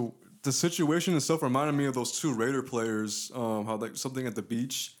 It's just the situation itself reminded me of those two Raider players. How like something at the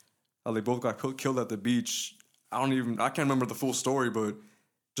beach, how they both got killed at the beach. I can't remember the full story, but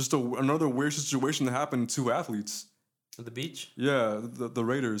just another weird situation that happened to two athletes. At the beach? Yeah, the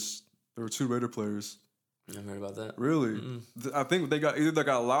Raiders. There were two Raider players. I never heard about that. Really? I think they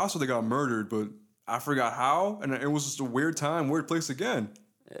got lost or they got murdered, but I forgot how, and it was just a weird time, weird place again.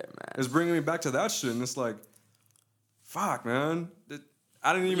 Yeah, man. It's bringing me back to that shit, and it's like, fuck, man.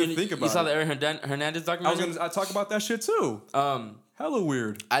 I didn't even think about it. You saw the Aaron Hernandez documentary? I talk about that shit too. Hella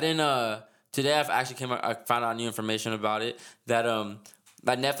weird. I didn't. Today I found out new information about it that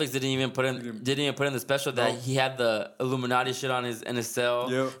like Netflix didn't even put in the special that he had the Illuminati shit in his cell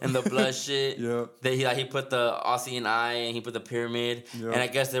and the blood shit. That he put the Aussie eye and he put the pyramid. And I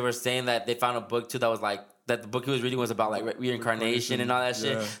guess they were saying that they found a book too that was like that the book he was reading was about like reincarnation and all that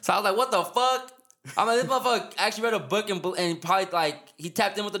shit. So I was like, what the fuck? I'm like, this motherfucker actually read a book and probably like he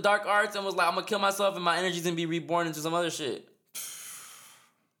tapped in with the dark arts and was like, I'm gonna kill myself and my energy's gonna be reborn into some other shit.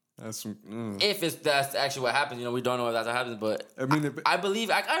 That's if that's actually what happens, we don't know if that's what happens, but I believe.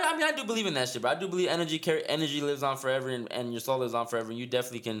 I do believe in that shit, but I do believe energy lives on forever, and your soul lives on forever, and you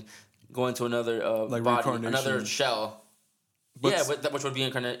definitely can go into another body, another shell. But, which would be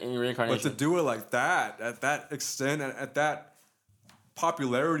in reincarnation. But to do it like that, at that extent, at that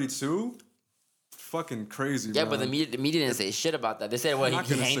popularity too. Fucking crazy. Yeah, man. But the media didn't say shit about that. They said, well,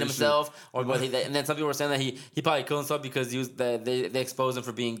 he hanged himself, or and then some people were saying that he probably killed himself because they exposed him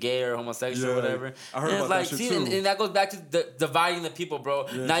for being gay or homosexual or whatever. I heard about that shit too. And that goes back to dividing the people, bro.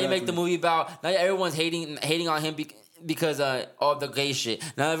 Yeah, now you make the movie about now everyone's hating on him because of the gay shit.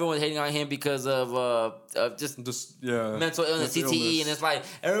 Now everyone's hating on him because of just mental illness, CTE, and it's like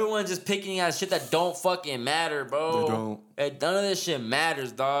everyone's just picking at shit that don't fucking matter, bro. They don't. None of this shit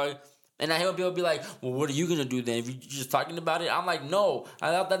matters, dog. And I hear people be like, well, what are you going to do then? If you're just talking about it? I'm like, no.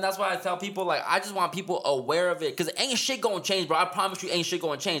 That's why I tell people, like, I just want people aware of it. Because ain't shit going to change, bro. I promise you ain't shit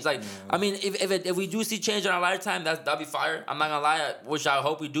going to change. Like, I mean, if we do see change in our lifetime, that'll be fire. I'm not going to lie. I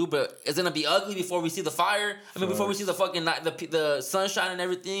hope we do. But it's going to be ugly before we see the fire. I mean, before we see the fucking the sunshine and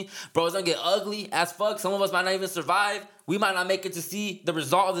everything. Bro, it's going to get ugly as fuck. Some of us might not even survive. We might not make it to see the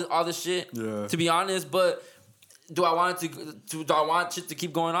result of all this shit, to be honest. But... Do I want shit to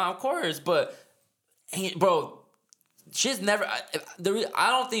keep going on? Of course, but bro, shit's never. I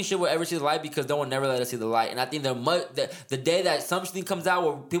don't think shit will ever see the light because no one never let us see the light. And I think the day that something comes out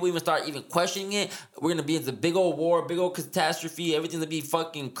where people even start even questioning it, we're gonna be into big old war, big old catastrophe. Everything's gonna be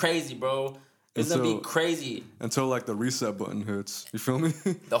fucking crazy, bro. It's gonna be crazy until like the reset button hits. You feel me?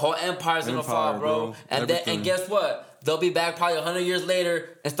 The whole empire's gonna fall, bro. And guess what? They'll be back probably 100 years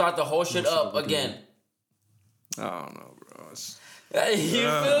later and start the whole shit up again. I don't know, bro. You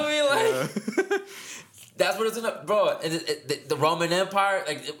feel me? Like that's what it's gonna, bro. The Roman Empire,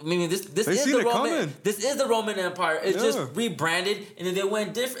 like I mean, this is the Roman Empire. It's just rebranded, and then they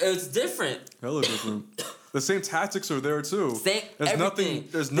went different. It's different. Hella different. The same tactics are there too. There's nothing.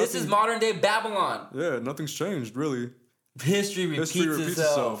 This is modern day Babylon. Yeah, nothing's changed really. History repeats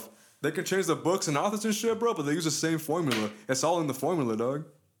itself. They can change the books and authors and shit, bro, but they use the same formula. It's all in the formula, dog.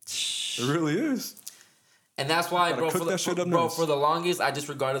 It really is. And that's why, bro, for the longest, I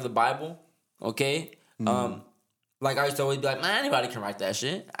disregarded the Bible, okay? Like, I used to always be like, man, anybody can write that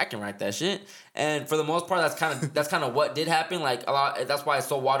shit. I can write that shit. And for the most part, that's kind of what did happen. Like, a lot. That's why it's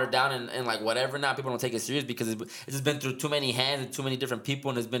so watered down and like, whatever. Now people don't take it serious because it's just been through too many hands and too many different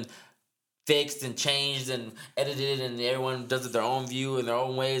people, and it's been fixed and changed and edited, and everyone does it their own view and their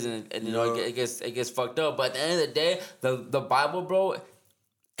own ways, and it gets fucked up. But at the end of the day, the Bible, bro,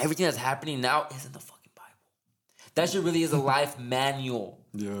 everything that's happening now is in the fucking Bible. That shit really is a life manual.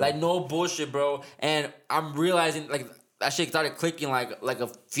 Yeah. Like, no bullshit, bro. And I'm realizing, like, that shit started clicking, like a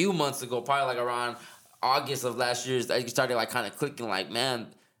few months ago, probably, like, around August of last year. I started, like, kind of clicking, like, man,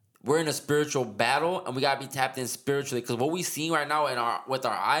 we're in a spiritual battle, and we got to be tapped in spiritually. Because what we see right now with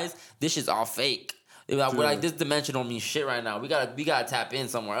our eyes, this shit's all fake. We're like, this dimension don't mean shit right now. We gotta tap in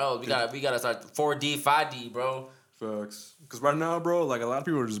somewhere else. We gotta start 4D, 5D, bro. Facts. Because right now, bro, like, a lot of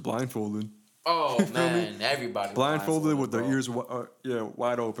people are just blindfolded. Oh, man, everybody. Blindfolded with their ears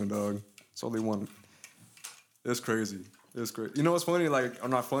wide open, dog. That's all they want. It's crazy. It's great. You know what's funny? Like,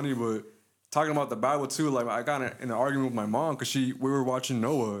 I'm not funny, but talking about the Bible too. Like, I got in an argument with my mom because we were watching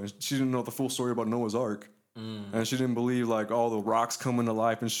Noah, and she didn't know the full story about Noah's Ark, and she didn't believe like all the rocks coming to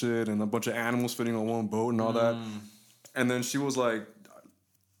life and shit, and a bunch of animals fitting on one boat and all that. And then she was like,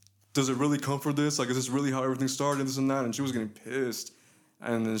 "Does it really come for this? Like, is this really how everything started? This and that?" And she was getting pissed,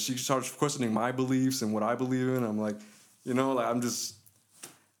 and then she started questioning my beliefs and what I believe in. I'm like, like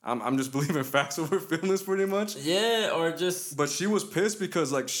I'm just believing facts over feelings pretty much. Yeah, or just... But she was pissed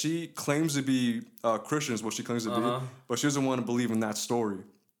because, like, she claims to be Christian is what she claims to be, but she doesn't want to believe in that story.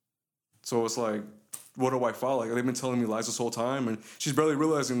 So it's like, what do I follow? Like, they've been telling me lies this whole time, and she's barely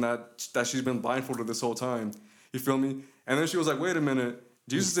realizing that she's been blindfolded this whole time. You feel me? And then she was like, wait a minute,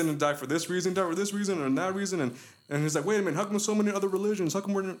 Jesus didn't die for this reason, died for this reason, and that reason. And he's like, wait a minute, how come so many other religions? How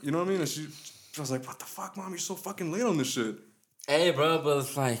come we're, you know what I mean? And she was like, what the fuck, Mom? You're so fucking late on this shit. Hey, bro, but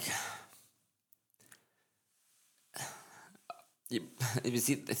it's like, you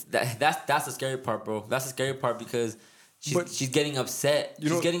see, that's the scary part, bro. That's the scary part because she's getting upset.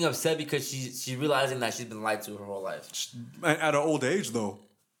 She's getting upset because she's realizing that she's been lied to her whole life. At an old age, though.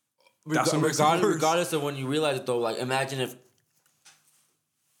 Regardless of when you realize it, though, like, imagine if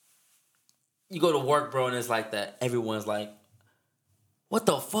you go to work, bro, and it's like that. Everyone's like, what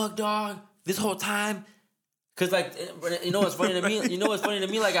the fuck, dog? This whole time? Cause like, you know what's funny to me? You know what's funny to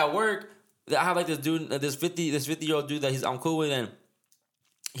me? Like at work, I have like this dude, this 50-year-old dude that I'm cool with, and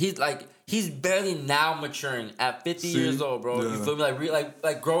he's barely now maturing at 50 years old, bro. Yeah. You feel me?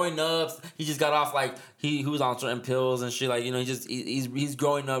 Like growing up, he just got off like he was on certain pills and shit. Like, he's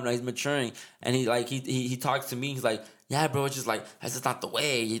growing up now, he's maturing, and he talks to me. He's like, yeah, bro, it's just like that's just not the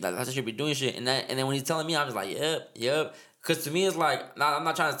way. That's how you should be doing shit. And then when he's telling me, I'm just like, yep. Cause to me it's like, I'm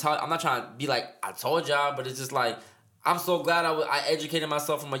not trying to be like I told y'all, but it's just like I'm so glad I educated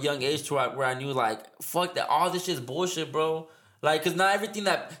myself from a young age to where I knew like fuck that all this shit's bullshit, bro. Like, cause not everything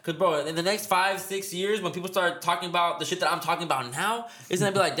cause bro, in the next 5-6 years when people start talking about the shit that I'm talking about now, it's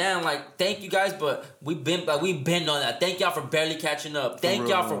gonna be like, damn, like thank you guys, but we've been on that. Thank y'all for barely catching up. Thank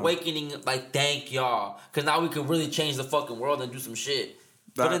y'all for awakening. Like thank y'all, cause now we can really change the fucking world and do some shit.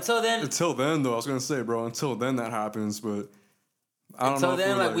 But until then, though, I was gonna say, bro, until then that happens, but I don't know. Until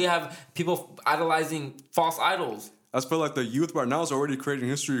then, like we have people idolizing false idols. I feel like the youth right now is already creating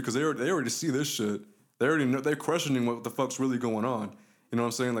history because they already see this shit. They already know, they're questioning what the fuck's really going on. You know what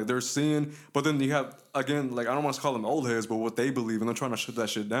I'm saying? Like they're seeing, but then you have again, like I don't want to call them old heads, but what they believe, and they're trying to shut that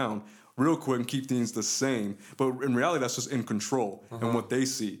shit down real quick and keep things the same. But in reality, that's just in control and what they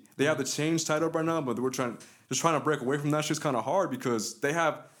see. They have the change tied up right now, but we're trying to break away from that shit's kind of hard because they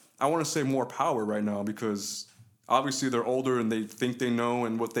have, I want to say, more power right now because obviously they're older and they think they know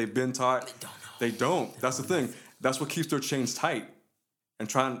and what they've been taught. They don't. That's the thing. That's what keeps their chains tight.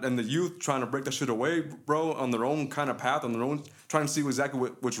 And the youth trying to break that shit away, bro, on their own kind of path, on their own, trying to see exactly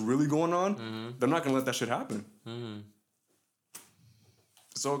what's really going on. They're not gonna let that shit happen.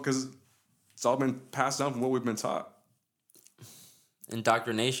 So, because it's all been passed down from what we've been taught.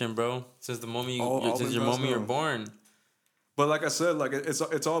 Indoctrination, bro. Since the moment you're born. But like I said, like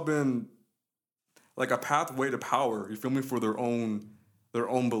it's all been like a pathway to power. You feel me? For their own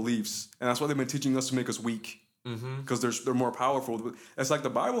beliefs, and that's why they've been teaching us to make us weak. Because they're more powerful. It's like the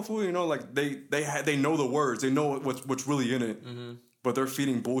Bible, fool. You know, like they know the words. They know what's really in it. But they're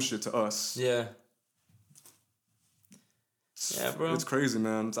feeding bullshit to us. Yeah. Yeah, bro. It's crazy,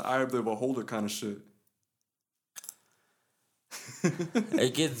 man. It's the eye of the beholder kind of shit.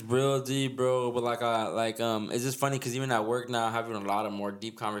 It gets real deep, bro. But it's just funny because even at work now, I'm having a lot of more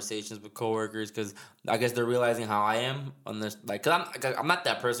deep conversations with coworkers because I guess they're realizing how I am on this. Like, cause I'm not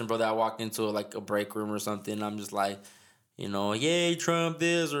that person, bro, that I walk into like a break room or something. And I'm just like, yay, Trump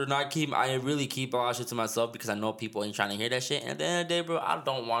this or not. I really keep a lot of shit to myself because I know people ain't trying to hear that shit. And at the end of the day, bro, I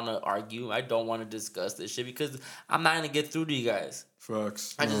don't want to argue. I don't want to discuss this shit because I'm not gonna get through to you guys.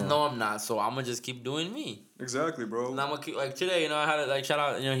 Facts. I just know I'm not, so I'm gonna just keep doing me. Exactly, bro. And I'm gonna keep like today, I had to like shout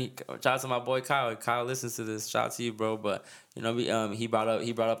out, shout out to my boy Kyle. Kyle listens to this. Shout out to you, bro. But he brought up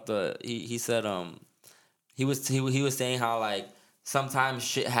he said he was saying how like sometimes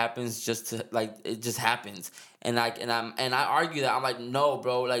shit happens just to like it just happens, and I argue that I'm like no,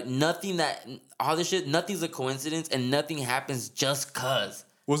 bro, like all this shit, nothing's a coincidence, and nothing happens just cause.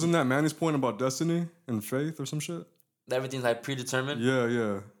 Wasn't that Manny's point about destiny and faith or some shit? Everything's like predetermined.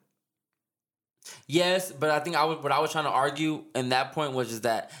 Yeah. Yes, but I think what I was trying to argue in that point was just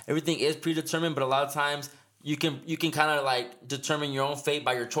that everything is predetermined, but a lot of times you can kind of like determine your own fate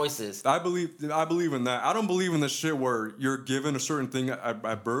by your choices. I believe in that. I don't believe in the shit where you're given a certain thing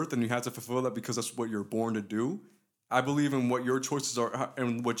at birth and you have to fulfill that because that's what you're born to do. I believe in what your choices are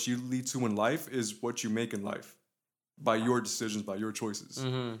and what you lead to in life is what you make in life. by your decisions, by your choices.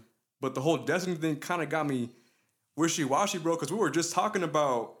 Mm-hmm. But the whole destiny thing kind of got me wishy-washy, bro, because we were just talking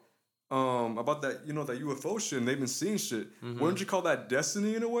about that, that UFO shit, and they've been seeing shit. Wouldn't you call that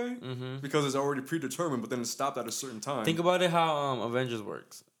destiny in a way? Because it's already predetermined, but then it stopped at a certain time. Think about it how Avengers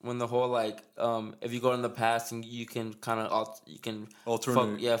works. When the whole if you go in the past and you can kind of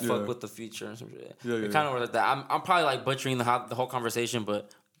alternate, fuck with the future and some shit. Yeah, it kind of works like that. I'm probably like butchering the whole conversation,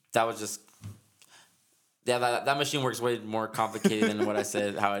 but that was just that machine works way more complicated than what I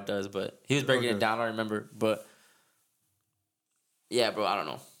said how it does. But he was breaking it down. I remember, but yeah, bro, I don't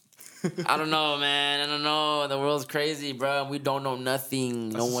know. I don't know, man. I don't know. The world's crazy, bro. We don't know nothing.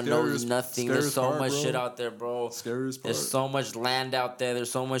 No one knows nothing. There's so much shit out there, bro. Scariest part. There's so much land out there. There's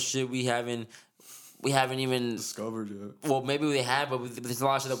so much shit we haven't even discovered yet. Well, maybe we have, but there's a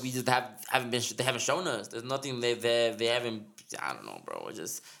lot of shit that we just they haven't shown us. There's nothing they haven't. I don't know, bro.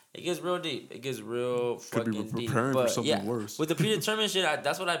 It gets real deep. It gets real fucking deep. Could be preparing for something worse. With the predetermined shit,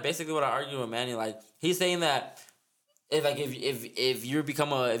 that's what I argue with Manny. Like, he's saying that if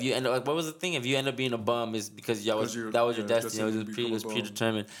you end up like, what was the thing? If you end up being a bum, is because that was your destiny. It was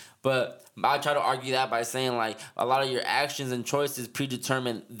predetermined. But I try to argue that by saying like a lot of your actions and choices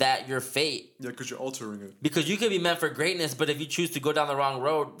predetermine that your fate. Yeah, because you're altering it. Because you could be meant for greatness, but if you choose to go down the wrong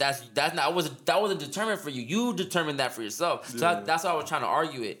road, that wasn't determined for you. You determined that for yourself. So that's why I was trying to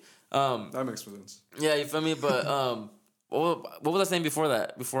argue it. That makes sense. Yeah, you feel me? But what was I saying before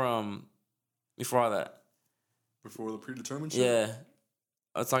that? Before all that. Before the predetermined shit? Yeah.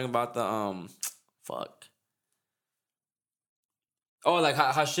 I was talking about the fuck. Oh, like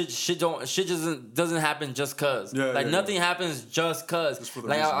how shit doesn't happen just cause. Nothing happens just cause.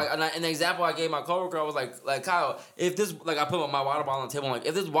 Like an example I gave my coworker, I was like Kyle, if this, like, I put my water bottle on the table, I'm like,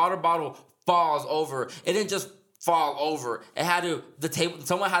 if this water bottle falls over, it didn't just fall over. It had to,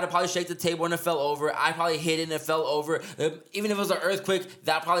 someone had to probably shake the table and it fell over. I probably hit it and it fell over. Even if it was an earthquake,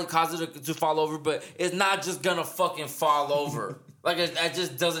 that probably caused it to fall over, but it's not just gonna fucking fall over. Like, it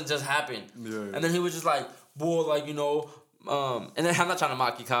just doesn't just happen. Yeah. And then he was just like, well, like, and then I'm not trying to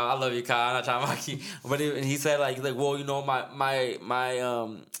mock you, Kyle. I love you, Kyle. I'm not trying to mock you. But he said like, well, my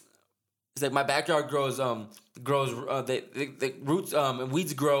it's like my backyard grows the roots and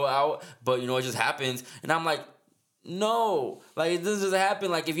weeds grow out, but it just happens. And I'm like, no, like, it doesn't just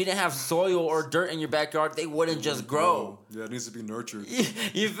happen. Like, if you didn't have soil or dirt in your backyard, they wouldn't just grow. Yeah, it needs to be nurtured.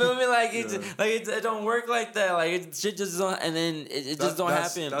 You feel me? Like, it don't work like that. Like, shit just don't, and then it just don't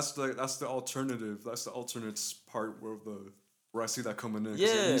happen. That's the alternative. That's the alternate part where I see that coming in. Yeah,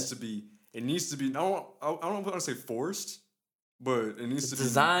 it needs to be. I don't want to say forced. But it needs to be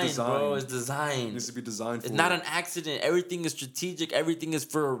designed, bro. It's designed. It needs to be designed for It's not an accident. Everything is strategic. Everything is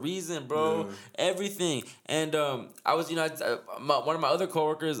for a reason, bro. Yeah. Everything. And I was, one of my other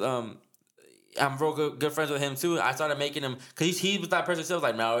coworkers, I'm real good friends with him too. I started making him, because he was that person who was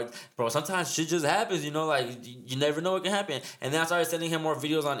like, no, bro, sometimes shit just happens, like, you never know what can happen. And then I started sending him more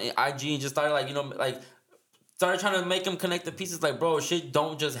videos on IG and just started started trying to make him connect the pieces. Like, bro, shit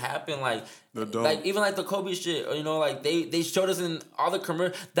don't just happen. Like even like the Kobe shit, like they showed us in all the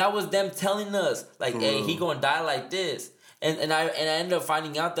commercials. That was them telling us, like, hey, he gonna die like this. And I ended up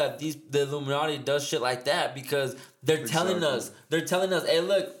finding out that the Illuminati does shit like that because they're telling us, hey,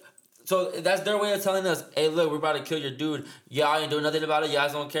 look. So that's their way of telling us, hey, look, we're about to kill your dude. Y'all ain't doing nothing about it. Y'all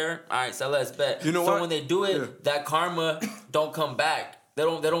don't care. All right, so let's bet. You know so what? When they do it, that karma don't come back. They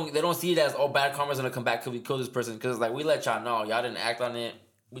don't see it as, oh, bad karma's gonna come back because we killed this person. Because, like, we let y'all know. Y'all didn't act on it.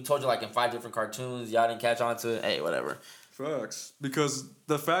 We told you, like, in 5 different cartoons. Y'all didn't catch on to it. Hey, whatever. Facts. Because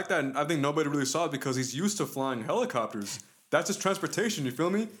the fact that I think nobody really saw it because he's used to flying helicopters. That's his transportation, you feel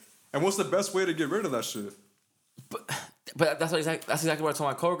me? And what's the best way to get rid of that shit? But that's exactly what I told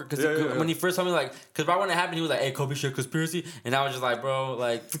my coworker. Because when he first told me, like, because right when it happened, he was like, hey, Kobe shit conspiracy. And I was just like, bro,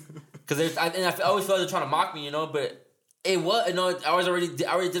 like, because I always felt like they're trying to mock me, but it was, I already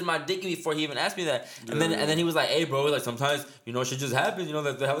did my digging before he even asked me that. And then he was like, hey, bro, like, sometimes, shit just happens,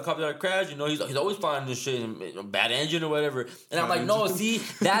 the helicopter that crashed, he's always flying this shit, and bad engine or whatever. And I'm like, no, see,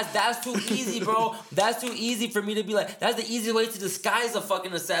 that's too easy, bro. That's too easy for me to be like, that's the easy way to disguise a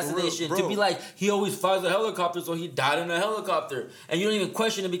fucking assassination. Bro. To be like, he always flies a helicopter, so he died in a helicopter. And you don't even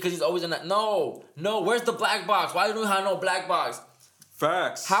question him because he's always in that. No, where's the black box? Why don't you have no black box?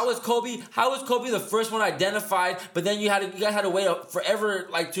 Facts. How was Kobe the first one identified? But then you guys had to wait forever,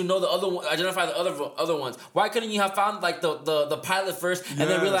 like, to know the other one, identify the other ones. Why couldn't you have found, like, the pilot first and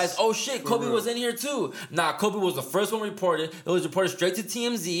then realize, oh shit, Kobe was in here too? Nah, Kobe was the first one reported. It was reported straight to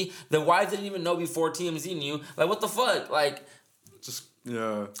TMZ. The wives didn't even know before TMZ knew. Like, what the fuck? Like, just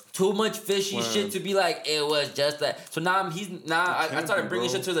Yeah. Too much fishy Man. shit to be like, it was just that. So now I started bringing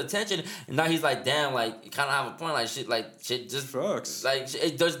shit to his attention, and now he's like, damn, like, you kind of have a point, like shit just Facts. like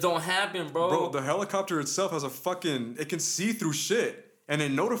it just don't happen, bro. Bro, the helicopter itself has a fucking, it can see through shit, and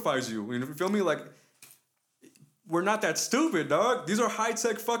it notifies you. You feel me? Like, we're not that stupid, dog. These are high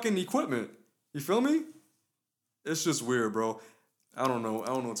tech fucking equipment. You feel me? It's just weird, bro. I don't know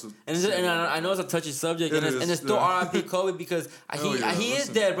what to. And I know it's a touchy subject, and it's still R.I.P. Kobe because he is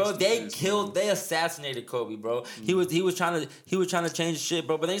dead, bro. They assassinated Kobe, bro. He was trying to change shit,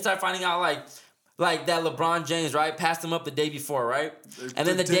 bro. But then you start finding out like that LeBron James, right, passed him up the day before, right? And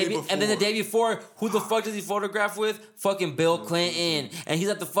then the day before, who the fuck does he photograph with? Fucking Bill Clinton. And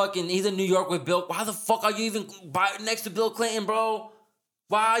he's in New York with Bill. Why the fuck are you even next to Bill Clinton, bro?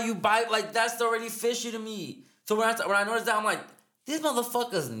 Why are you like that's already fishy to me. So when I noticed that, I'm like, these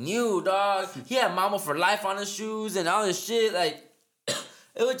motherfuckers knew, dog. He had Mama for Life on his shoes and all this shit. Like,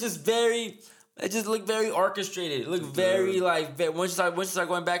 it was just it just looked very orchestrated. It looked very, like, once you start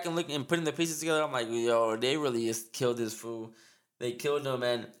going back and looking and putting the pieces together, I'm like, yo, they really just killed this fool. They killed him,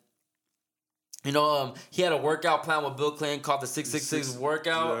 and, you know, he had a workout plan with Bill Clinton called the 666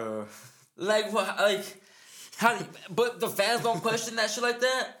 workout. Yeah. Like, what, but the fans don't question that shit like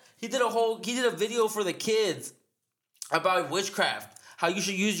that. He did a video for the kids about witchcraft, how you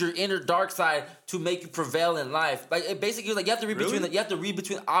should use your inner dark side to make you prevail in life. Like, it basically was like you have to read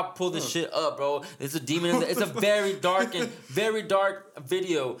between. I'll pull this shit up, bro. It's a demon. It's a very dark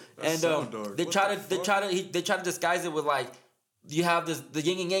video, and dark. they try to disguise it with like, you have the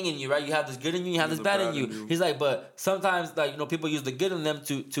yin and yang in you, right? You have this good in you, you have this bad in you. He's like, but sometimes, like, you know, people use the good in them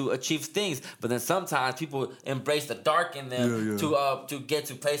to achieve things, but then sometimes people embrace the dark in them to get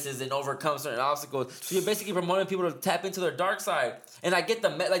to places and overcome certain obstacles. So you're basically promoting people to tap into their dark side. And I get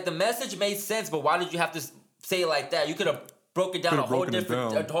the message made sense, but why did you have to say it like that? You could have broke it down a whole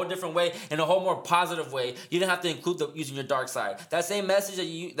different way, in a whole more positive way. You didn't have to include using your dark side. That same message that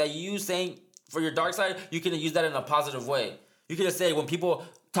you use saying for your dark side, you could have used that in a positive way. You could have said, when people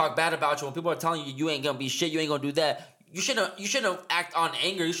talk bad about you, when people are telling you ain't gonna be shit, you ain't gonna do that, you shouldn't act on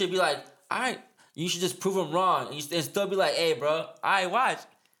anger. You should be like, all right, you should just prove them wrong, and still be like, hey, bro, all right, watch.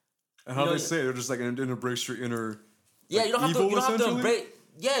 And how they say they're just like embrace your inner. Yeah, you don't have to embrace.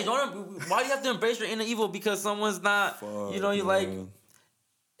 Yeah, why do you have to embrace your inner evil because someone's not? Fuck, you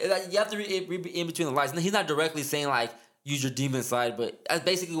have to read in between the lines. He's not directly saying like, use your demon side, but that's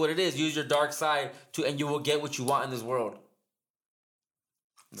basically what it is. Use your dark side and you will get what you want in this world.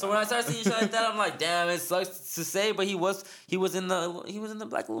 So when I started seeing shit like that, I'm like, damn, it sucks to say, but he was in the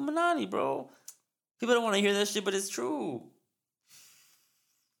Black Illuminati, bro. People don't want to hear that shit, but it's true.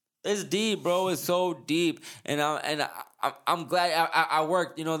 It's deep, bro. It's so deep, and I'm glad I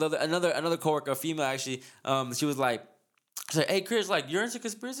worked. You know, another coworker, a female actually. She was like, hey Chris, like, you're into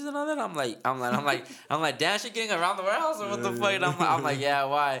conspiracies and all that? I'm like, damn, shit getting around the warehouse or what the fuck? And I'm like, yeah,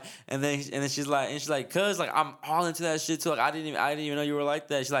 why? And then she's like, cuz, like, I'm all into that shit too. Like, I didn't even know you were like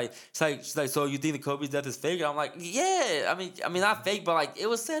that. She's like, so you think the Kobe's death is fake? And I'm like, yeah. I mean, not fake, but like, it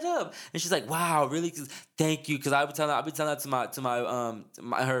was set up. And she's like, wow, really? Thank you, because I'll be telling that to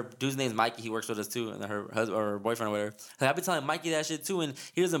my her dude's name's Mikey. He works with us too, and her husband or her boyfriend or whatever. Like, I've been telling Mikey that shit too, and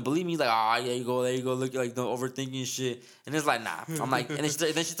he doesn't believe me. He's like, oh, yeah, there you go, look, like, no overthinking shit. And it's like, nah. I'm like, and then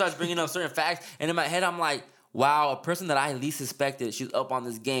she starts bringing up certain facts, and in my head I'm like, wow, a person that I least suspected, she's up on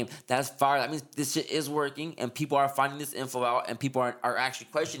this game. That's fire. That means this shit is working, and people are finding this info out, and people are actually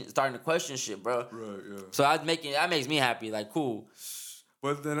starting to question shit, bro. Right, yeah. So that makes me happy. Like, cool.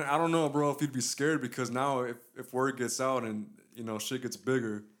 But then I don't know, bro, if you'd be scared, because now if word gets out and, you know, shit gets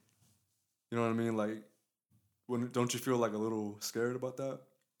bigger, you know what I mean? Like, don't you feel like a little scared about that?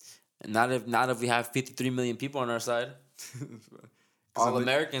 Not if we have 53 million people on our side. All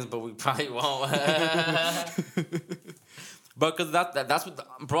Americans, but we probably won't. But because that's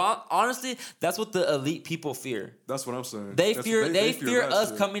what bro. Honestly, that's what the elite people fear. That's what I'm saying. They fear us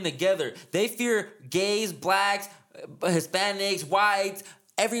shit. Coming together. They fear gays, blacks, Hispanics, whites,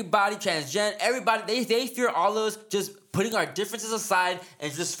 everybody, transgender, everybody. They fear all of us just putting our differences aside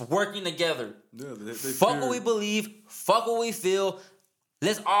and just working together. Yeah, they fuck what we believe. Fuck what we feel.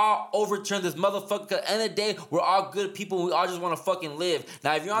 Let's all overturn this motherfucker. Cause at the end of the day, we're all good people. And we all just want to fucking live.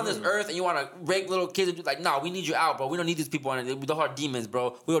 Now, if you're on this earth and you want to rape little kids and be like, nah, we need you out, bro. We don't need these people on it. We don't have demons,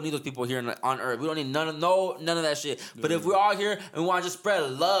 bro. We don't need those people here on earth. We don't need none of that shit. Yeah. But if we're all here and we want to just spread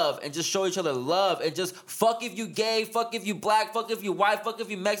love and just show each other love and just fuck if you gay, fuck if you black, fuck if you white, fuck if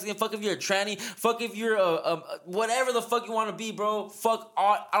you Mexican, fuck if you're a tranny, fuck if you're whatever the fuck you want to be, bro. Fuck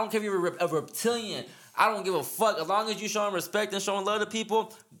all. I don't care if you're a reptilian. I don't give a fuck. As long as you showing respect and showing love to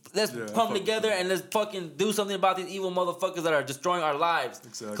people, let's come together and let's fucking do something about these evil motherfuckers that are destroying our lives.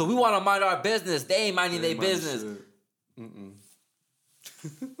 Exactly. Because we want to mind our business. They ain't minding their business.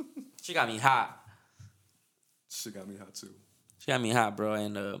 She got me hot. She got me hot too. She got me hot, bro.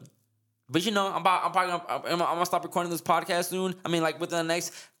 And but you know, I'm gonna stop recording this podcast soon. I mean, like within the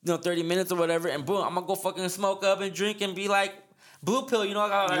next 30 minutes or whatever, and boom, I'm gonna go fucking smoke up and drink and be like blue pill. You know,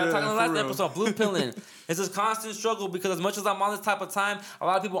 like I talked in the last episode, blue pilling. It's this constant struggle because as much as I'm on this type of time, a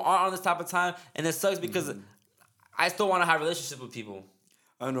lot of people aren't on this type of time, and it sucks because I still want to have relationships with people.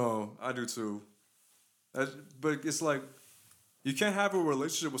 I know, I do too. But it's like you can't have a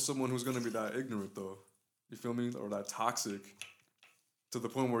relationship with someone who's gonna be that ignorant, though. You feel me? Or that toxic. To the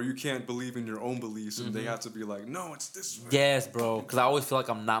point where you can't believe in your own beliefs and they have to be like, no, it's this way. Yes, bro. Because I always feel like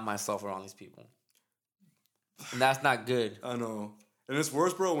I'm not myself around these people. And that's not good. I know. And it's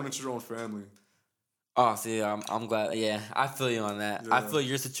worse, bro, when it's your own family. Oh, see, I'm glad. Yeah, I feel you on that. Yeah. I feel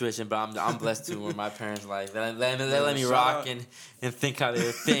your situation, but I'm blessed too, where my parents like they let me rock and think how they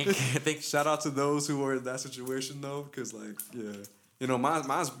think. Shout out to those who are in that situation, though, because, like, yeah. You know,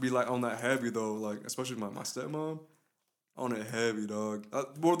 mine's be, like, on that heavy, though, like, especially my stepmom. On it heavy, dog.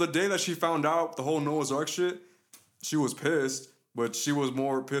 Well, the day that she found out the whole Noah's Ark shit, she was pissed, but she was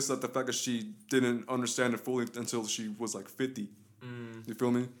more pissed at the fact that she didn't understand it fully until she was like 50. You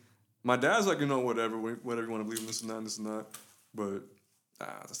feel me? My dad's like, whatever you want to believe in, this and that. But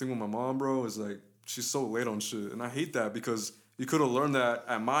the thing with my mom, bro, is like she's so late on shit, and I hate that because you could have learned that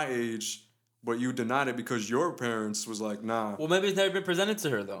at my age, but you denied it because your parents was like, nah. Well, maybe it's never been presented to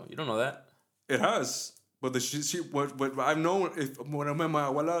her though. You don't know that. It has. But what I've known when I met my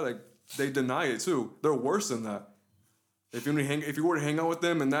abuela, like they deny it too. They're worse than that. If you were to hang out with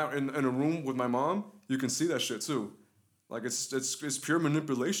them in a room with my mom, you can see that shit too. Like it's pure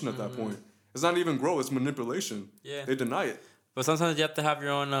manipulation at that point. It's not even growth; it's manipulation. Yeah, they deny it. But sometimes you have to have your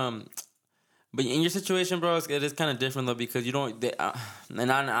own. But in your situation, bro, it is kind of different though because you don't.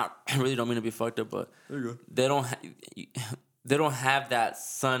 And I really don't mean to be fucked up, but there you go. They don't. They don't have that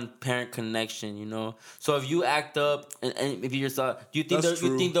son-parent connection, you know. So if you act up and if you're son, do you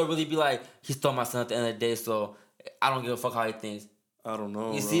think they'll really be like, he stole my son at the end of the day, so I don't give a fuck how he thinks. I don't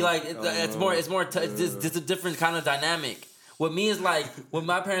know. You see, like it's more. It's a different kind of dynamic. With me is like with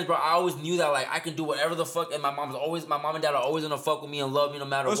my parents, bro. I always knew that like I can do whatever the fuck, and my mom and dad are always gonna fuck with me and love me no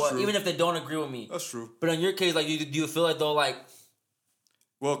matter what, even if they don't agree with me. That's true. But in your case, like, do you feel like though, like,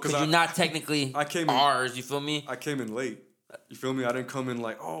 well, because you're not technically ours. You feel me? I came in late. You feel me? I didn't come in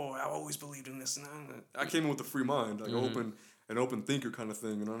like, oh, I always believed in this and that. I came in with a free mind, like an open thinker kind of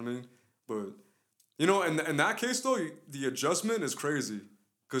thing. You know what I mean? But in that case though, the adjustment is crazy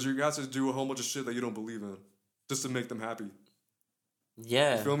because you got to do a whole bunch of shit that you don't believe in just to make them happy.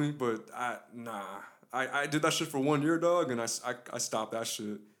 Yeah. You feel me? But I did that shit for 1 year, dog, and I stopped that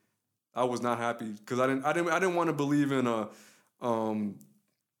shit. I was not happy because I didn't want to believe in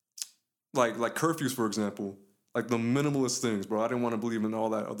like curfews, for example. Like the minimalist things, bro. I didn't want to believe in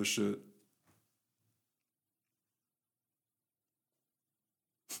all that other shit.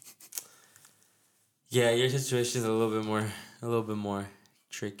 Yeah, your situation is a little bit more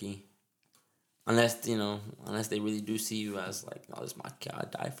tricky. Unless they really do see you as like, oh, this is my kid, I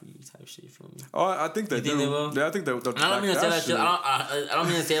die for you type shit. You feel me? Oh, I think they do. Think they will? Yeah, I think they'll. I don't mean to say that shit. I don't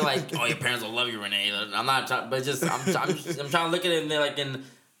mean to say like, oh, your parents will love you, Renee. I'm not trying, but just I'm trying to look at it and they're like in.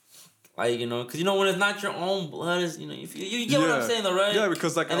 Like, because when it's not your own blood, is you get what I'm saying though, right? Yeah,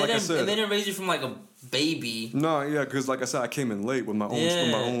 because I said, and they didn't raise you from like a baby. No, yeah, because like I said, I came in late with my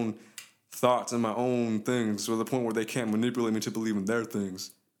own thoughts and my own things, to the point where they can't manipulate me to believe in their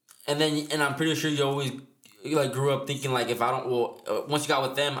things. And I'm pretty sure you always like grew up thinking like if I don't, once you got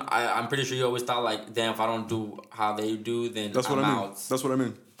with them, I'm pretty sure you always thought like, damn, if I don't do how they do, then that's what I mean. Out. That's what I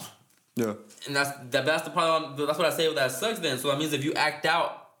mean. Yeah. And that's the problem. That's what I say with that sucks. Then so that means if you act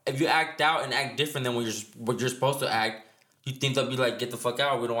out and act different than what you're supposed to act, you think they'll be like, get the fuck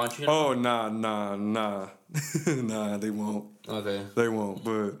out, we don't want you. Oh, nah. Nah, they won't. Okay. They won't.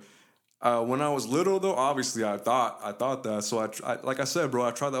 But when I was little, though, obviously I thought that. So I like I said, bro,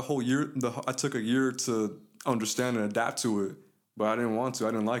 I tried that whole year. I took a year to understand and adapt to it, but I didn't want to.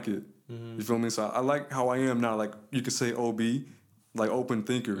 I didn't like it. Mm-hmm. You feel me? So I like how I am now. Like you could say OB, like open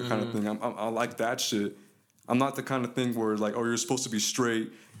thinker kind of thing. I like that shit. I'm not the kind of thing where like, oh, you're supposed to be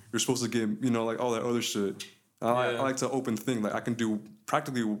straight. You're supposed to get, like all that other shit. I like to open think. Like I can do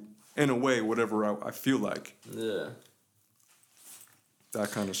practically in a way whatever I feel like. Yeah.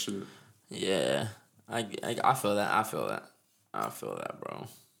 That kind of shit. Yeah, I feel that. I feel that, bro.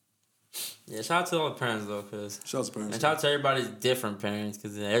 Yeah, shout out to all the parents though, cause shout out to parents. And shout out to everybody's different parents,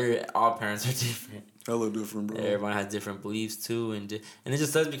 cause all parents are different. Hella different, bro. Everyone has different beliefs too, and it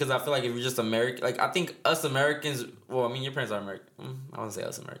just sucks because I feel like if you're just American, like I think us Americans. Well, I mean, your parents are American. I wouldn't say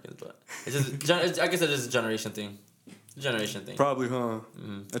us Americans, but it's just. I guess it's just a generation thing. Generation thing. Probably, huh?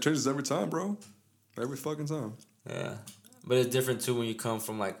 It changes every time, bro. Every fucking time. Yeah, but it's different too when you come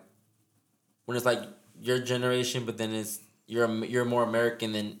from like when it's like your generation, but then it's you're more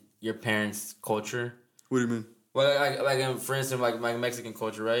American than your parents' culture. What do you mean? Well, for instance, like my Mexican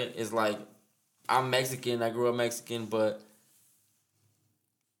culture, right? It's like I'm Mexican. I grew up Mexican, but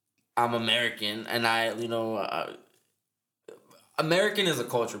I'm American, and American is a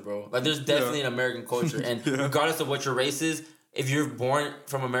culture, bro. Like, there's definitely an American culture, and regardless of what your race is, if you're born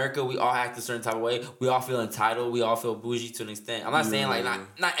from America, we all act a certain type of way. We all feel entitled. We all feel bougie to an extent. I'm not saying like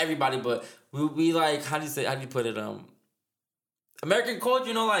not everybody, but we like how do you put it? American culture,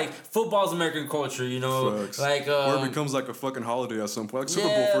 you know, like football's American culture, you know, Facts. like or it becomes like a fucking holiday at some point, like Super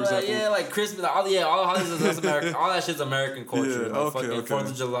Bowl, for example. Yeah, like Christmas, all the holidays that's American. All that shit's American culture. Yeah, like fucking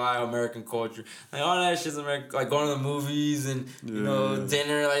 4th of July, American culture. Like all that shit's American. Like going to the movies and you know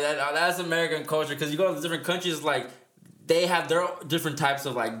dinner, like that. That's American culture because you go to different countries, like they have their different types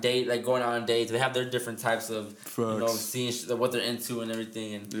of like date, like going out on dates. They have their different types of you know seeing what they're into and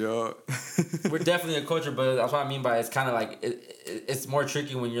everything. And we're definitely a culture, but that's what I mean by it's kind of like it's more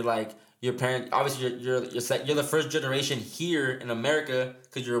tricky when you're like your parent. Obviously, you're the first generation here in America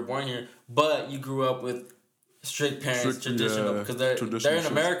because you were born here, but you grew up with strict parents, traditional because they're in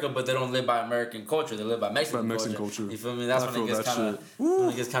America, but they don't live by American culture. They live by Mexican culture. You feel me? That's when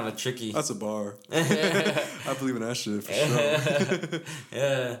it gets kind of tricky. That's a bar. I believe in that shit for sure.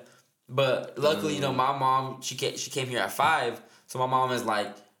 Yeah, but luckily, you know, my mom she came here at 5, so my mom is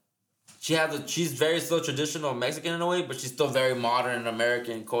like she's very still traditional Mexican in a way, but she's still very modern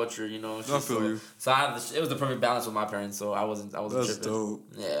American culture. You know, I feel you. So it was the perfect balance with my parents. So I wasn't That's tripping. dope.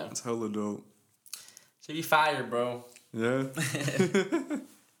 Yeah, that's hella dope. Should be fired, bro. Yeah.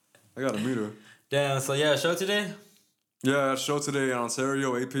 I gotta meet her. Damn, so yeah, show today? Yeah, show today in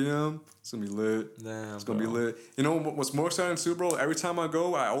Ontario, 8 p.m. It's gonna be lit. Damn, it's gonna be lit. You know what's more exciting too, bro? Every time I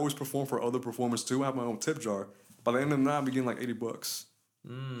go, I always perform for other performers too. I have my own tip jar. By the end of the night, I'm getting like $80.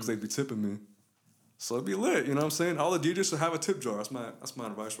 Because they'd be tipping me. So it'd be lit, you know what I'm saying? All the DJs should have a tip jar. That's my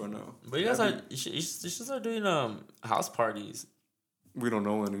advice right now. But you guys you should start doing house parties. We don't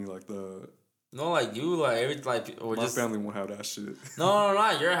know any like the... No, like you, like every like or my just family won't have that shit. No,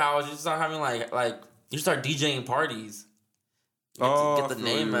 not your house. You start having like you start DJing parties. Get the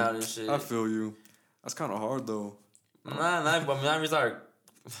name out and shit. I feel you. That's kind of hard though. Nah, but I mean,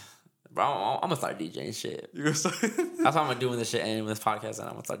 bro, I'm gonna start DJing shit. You gonna start? That's what I'm gonna do when this shit ends, when this podcast, and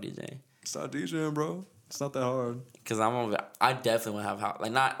I'm gonna start DJing. Start DJing, bro. It's not that hard. Cause I definitely want to have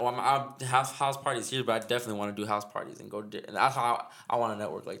I have house parties here, but I definitely want to do house parties and go. And that's how I want to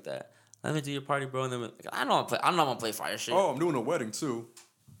network like that. Let me do your party, bro. And then I know I'm gonna play fire shit. Oh, I'm doing a wedding too.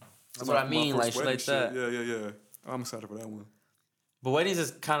 That's what I mean, like shit like that. Yeah. I'm excited for that one. But weddings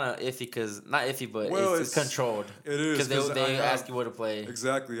is kind of iffy, cause not iffy, but it's controlled. It is because they ask you what to play.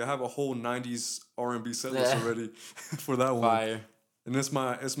 Exactly, I have a whole '90s R&B set list already for that one. Fire. And it's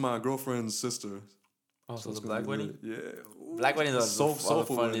my girlfriend's sister. Oh, so it's a black wedding? Yeah. Ooh. Black weddings are the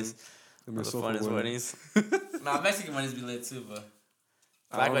funniest. The funnest weddings. Nah, Mexican weddings be lit too, but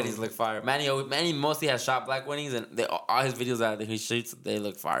black weddings look fire. Manny mostly has shot black weddings, and all his videos that he shoots, they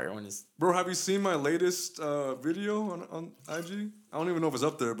look fire. Bro, have you seen my latest video on IG? I don't even know if it's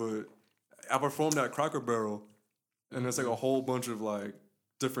up there, but I performed at Cracker Barrel, and it's like a whole bunch of like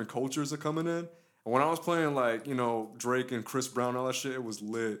different cultures are coming in. And when I was playing like, you know, Drake and Chris Brown, all that shit, it was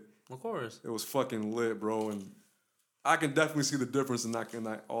lit. Of course. It was fucking lit, bro. And I can definitely see the difference in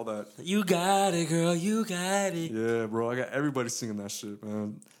that all that. You got it, girl. You got it. Yeah, bro. I got everybody singing that shit,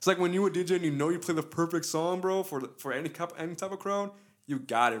 man. It's like when you a DJ and you know you play the perfect song, bro, for any type of crowd. You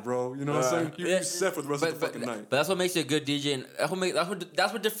got it, bro. You know what I'm saying? You're set for the rest of the fucking night. But that's what makes you a good DJ, and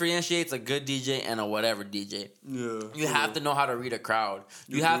that's what differentiates a good DJ and a whatever DJ. Yeah. You have to know how to read a crowd.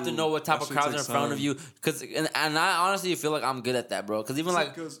 You have to know what type of crowds are in front of you. And I honestly feel like I'm good at that, bro. Because even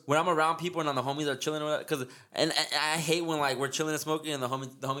like when I'm around people and the homies are chilling, and I hate when like we're chilling and smoking and the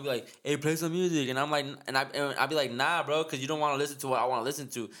homie be like, "Hey, play some music," and I'm like, and I be like, "Nah, bro," because you don't want to listen to what I want to listen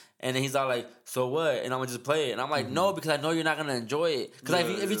to. And then he's all like, "So what?" And I'm gonna just play it. And I'm like, "No, because I know you're not gonna enjoy it. Because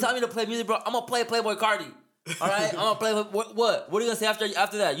if you tell me to play music, bro, I'm gonna play Playboy Cardi. All right, I'm gonna play what? What are you gonna say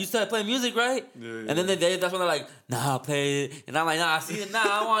after that? You started playing music, right?" Yeah. And then that's when they're like, "Nah, play it." And I'm like, "Nah, see, I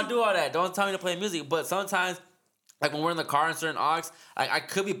don't want to do all that. Don't tell me to play music." But sometimes, like when we're in the car in certain aux, I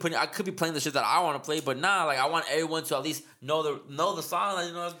could be playing the shit that I want to play, but nah, like I want everyone to at least know the song that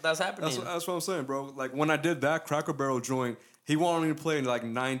you know that's happening. That's what I'm saying, bro. Like when I did that Cracker Barrel joint, he wanted me to play like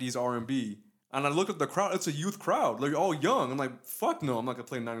 '90s R&B. And I looked at the crowd. It's a youth crowd. Like all young. I'm like, fuck no. I'm not gonna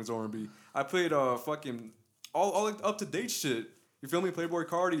play 90s R&B. I played fucking all like up to date shit. You feel me? Playboy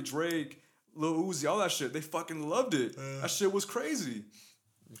Cardi, Drake, Lil Uzi, all that shit. They fucking loved it. That shit was crazy.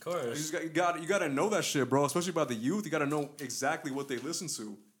 Of course. You gotta know that shit, bro. Especially about the youth. You gotta know exactly what they listen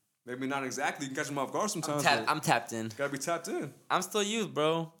to. Maybe not exactly. You can catch them off guard sometimes. I'm tapped in. Gotta be tapped in. I'm still youth,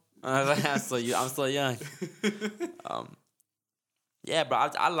 bro. I'm still young. Yeah, bro.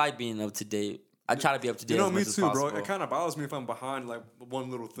 I like being up to date. I try to be up to date. You know, as me much too, as bro. possible. It kind of bothers me if I'm behind like one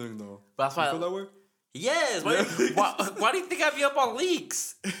little thing, though. But that's why. You feel that way? Yes. Why do you think I be up on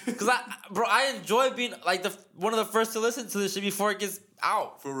leaks? Because I enjoy being like one of the first to listen to this shit before it gets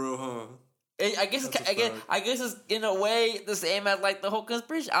out. For real, huh? I guess it's in a way the same as like the whole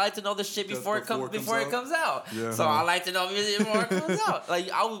conspiracy. I like to know the shit before it comes out. Yeah, so I like to know music before it comes out. Like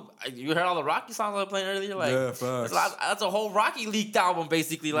you heard all the Rocky songs I was playing earlier. Like yeah, facts. That's a whole Rocky leaked album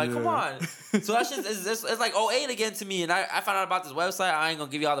basically. Like come on. So that shit it's like '08 again to me. And I found out about this website. I ain't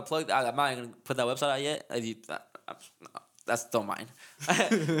gonna give you all the plug. I'm not gonna put that website out yet. That's still mine.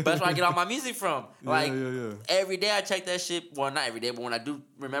 But that's where I get all my music from. Like every day I check that shit. Well, not every day, but when I do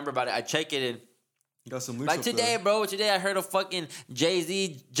remember about it, I check it and got some links like up today, there. bro. Today I heard a fucking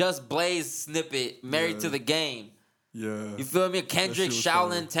Jay-Z Just Blaze snippet, Married to the Game. Yeah. You feel me? Kendrick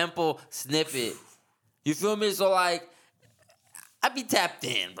Shaolin Temple snippet. You feel me? So like I be tapped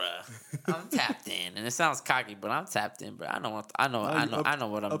in, bro. I'm tapped in, and it sounds cocky, but I'm tapped in, bro. I know what I'm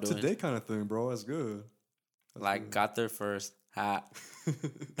doing. Up to date kind of thing, bro. That's good. Got there first. Hot.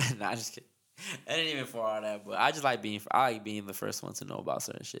 Nah, just kidding. I didn't even for all that, but I just like being the first one to know about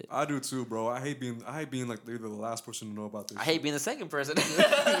certain shit. I do too, bro. I hate being like either the last person to know about this. I hate being the second person.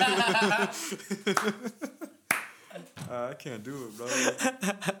 I can't do it, bro.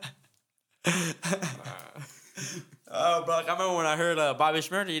 Oh, bro! I remember when I heard Bobby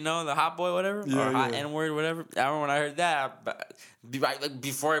Shmurda, you know, the hot boy, whatever, or hot N-word, whatever. I remember when I heard that, like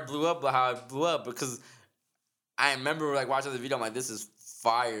before it blew up, how it blew up, because I remember like watching the video. I'm like, this is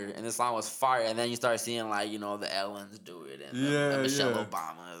fire, and this song was fire. And then you start seeing like you know the Ellens do it, and the Michelle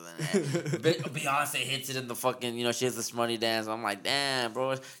Obamas, and Beyonce hits it in the fucking she has this money dance. I'm like, damn,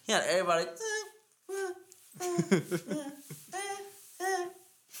 bro, everybody.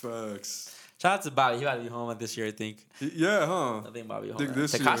 Facts. Shout out to Bobby. He about to be home this year, I think. Yeah, huh? I think Bobby home.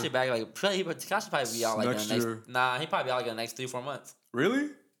 This Tekashi year. back Tekashi probably be out like next year. Nah, he probably be out like in the next 3-4 months.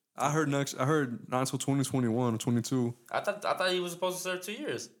 Really? I heard not until 2021 or 22. I thought he was supposed to serve 2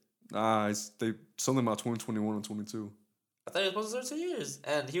 years. Nah, they something about 2021 and 22. I thought he was supposed to serve 2 years,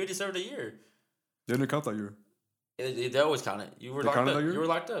 and he already served a year. They didn't count that year. They always count it. You were locked up. You were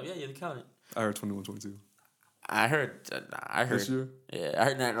locked up. Yeah, you count it. I heard 21, 22. I heard. This year? Yeah, I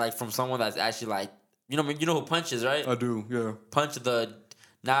heard that like from someone that's actually like you know who Punch is, right? I do. Yeah. Punch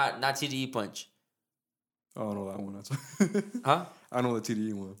not TDE Punch. I don't know that one. Huh? I know the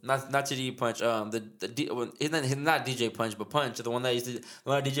TDE one. Not TDE Punch. He's not DJ Punch, but Punch, the one that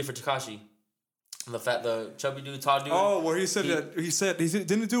DJ for Tekashi. The chubby dude, tall dude. Oh, where he said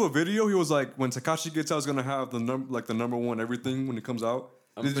didn't he do a video? He was like, when Tekashi gets out, he's gonna have the number one everything when it comes out.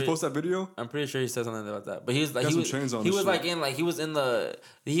 Did you post that video? I'm pretty sure he said something about that. But he was like, he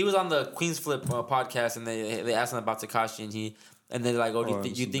was on the Queens Flip podcast, and they asked him about Tekashi, and they're like, do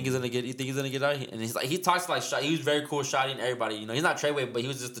you think he's gonna get out? And he's like, he talks like he was very cool shotting everybody. You know, he's not Treyway, but he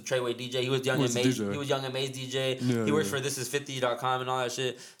was just the Treyway DJ. He was young and amazed. He was young and amazed DJ. Yeah, he works for thisis50.com and all that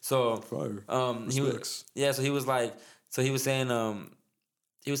shit. So fire. So he was like, so he was saying that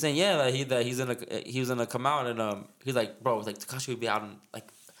he was gonna come out, and he's like, bro, like Tekashi would be out in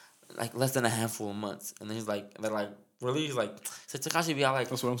like less than a handful of months, and then they're like really, he's like, so Tekashi would be out like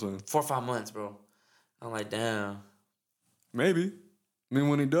that's what I'm saying, 4 or 5 months, bro. I'm like, damn. Maybe. I mean,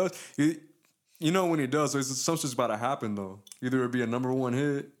 when he does, when he does, there's some shit's about to happen though. Either it'd be a number one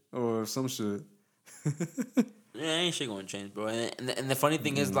hit or some shit. Yeah, ain't shit gonna change, bro. And the funny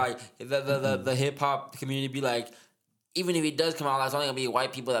thing is, like, the hip hop community be like, even if he does come out, that's only gonna be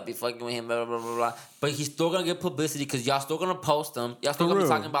white people that be fucking with him, blah, blah, blah, blah. But he's still gonna get publicity because y'all still gonna post him. Y'all still gonna be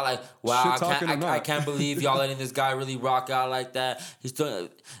talking about, like, wow, I can't believe y'all letting this guy really rock out like that. He's still,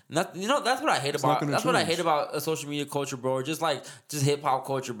 that's what I hate about, what I hate about a social media culture, bro. Just hip hop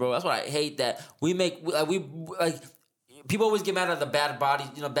culture, bro. That's what I hate, that we people always get mad at the bad body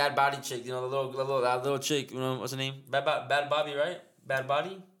chick, the little chick, what's her name? Bad Bobby, right? Bad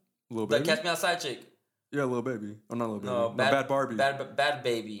Body? Little Baby? That Catch Me Outside chick. Yeah, Lil Baby. Oh, not Lil Baby. No, Bad Barbie. Bad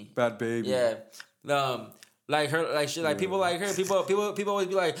Baby. Bad Baby. Yeah. like her, like shit, like people like her. People always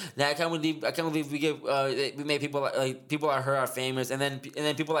be like, nah, I can't believe we get we made people like people like her are famous, and then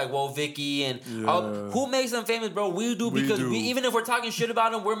people like Vicky and who makes them famous, bro? We do because we even if we're talking shit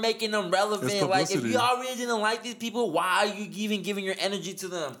about them, we're making them relevant. Like if you already didn't like these people, why are you even giving your energy to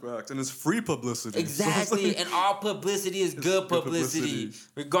them? Facts. And it's free publicity. Exactly, and all publicity is good publicity,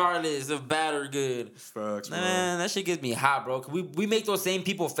 regardless of bad or good. Facts, bro. Man, that shit gets me hot, bro. We make those same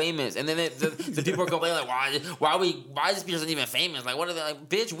people famous, and then the people are complaining like, why is this person even famous? Like, what are they like?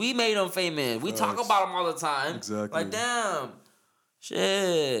 Bitch, we made them famous. We talk about them all the time. Exactly. Like, damn,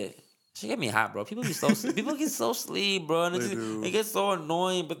 shit get me hot, bro. People get so sleep, bro, and it gets so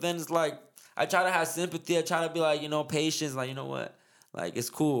annoying. But then it's like I try to have sympathy. I try to be like, patience. Like, you know what? Like,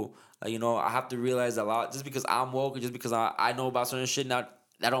 it's cool. Like, I have to realize a lot just because I'm woke, or just because I know about certain shit now.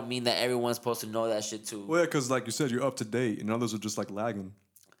 That don't mean that everyone's supposed to know that shit too. Well, yeah, because like you said, you're up to date, and others are just like lagging.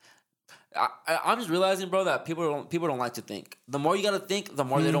 I'm just realizing, bro, that people don't like to think. The more you gotta think, the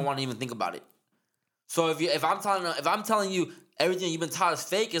more they don't want to even think about it. So if I'm telling you everything you've been taught is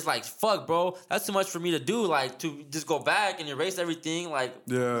fake, it's like, fuck, bro, that's too much for me to do. Like, to just go back and erase everything. Like,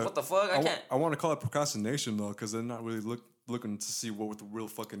 what the fuck? I can't. I want to call it procrastination though, because they're not really looking to see what the real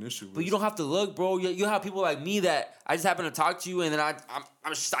fucking issue is. But you don't have to look, bro. You have people like me that I just happen to talk to you, and then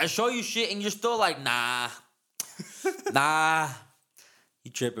I show you shit, and you're still like, nah. You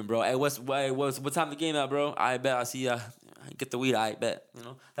tripping, bro. Hey, what time the game at, bro? I bet I see ya. Get the weed, I bet.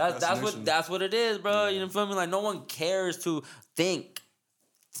 That's what it is, bro. You know what I mean? Like, no one cares to think.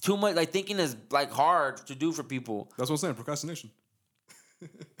 It's too much. Like, thinking is like hard to do for people. That's what I'm saying. Procrastination.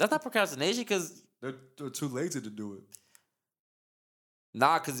 That's not procrastination, because they're too lazy to do it.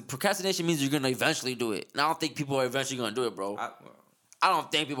 Nah, because procrastination means you're gonna eventually do it. And I don't think people are eventually gonna do it, bro. I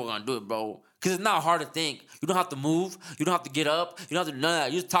don't think people are gonna do it, bro. Because it's not hard to think. You don't have to move. You don't have to get up. You don't have to do none of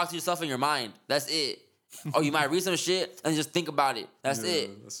that. You just talk to yourself in your mind. That's it. Or you might read some shit and just think about it. That's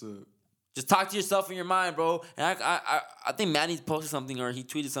it. That's it. Just talk to yourself in your mind, bro. And I think Manny posted something, or he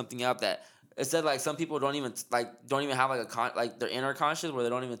tweeted something out that it said like some people don't even have like their inner conscious, where they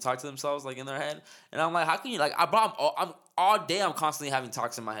don't even talk to themselves like in their head. And I'm like, how can you like? I'm all day. I'm constantly having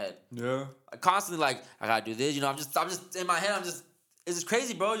talks in my head. Yeah. I constantly like, I gotta do this. I'm just in my head. It's just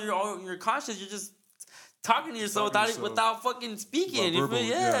crazy, bro. You're conscious. You're just talking to yourself without fucking speaking. Verbal,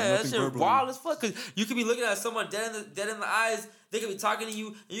 that shit verbally. wild as fuck. Cause you could be looking at someone dead in the eyes. They could be talking to you,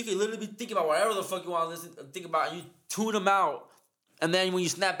 and you could literally be thinking about whatever the fuck you want to think about. And you tune them out, and then when you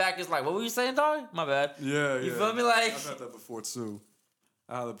snap back, it's like, what were you saying, dog? My bad. Yeah. You feel me? Like, I've had that before too.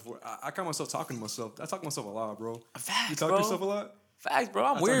 I caught myself talking to myself. I talk to myself a lot, bro. Facts, you talk bro. to yourself a lot? Facts, bro.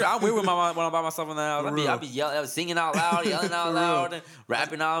 I'm weird when I'm by myself in the house. I be yelling, singing out loud, yelling out loud, and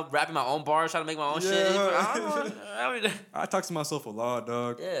rapping my own bars, trying to make my own shit. I talk to myself a lot,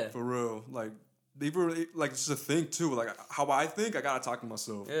 dog. Yeah. For real. Like, like, just to think too. Like, how I think, I gotta talk to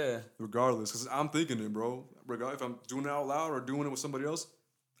myself. Yeah. Regardless, because I'm thinking it, bro. Regardless if I'm doing it out loud or doing it with somebody else,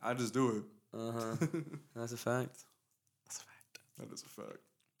 I just do it. That's a fact. That is a fact.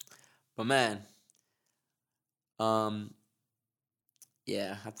 But man,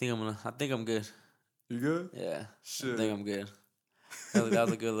 yeah, I think I'm good. You good? Yeah, shit. I think I'm good. That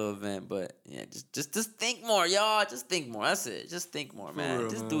was a good little event, but yeah, just think more, y'all. Just think more. That's it. Just think more, man. Real,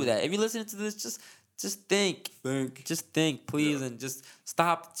 just man. do that. If you're listening to this, just think. Just think, please, and just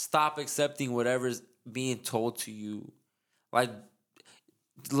stop accepting whatever's being told to you. Like,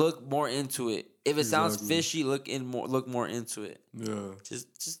 look more into it. If it sounds fishy, look more into it. Yeah. Just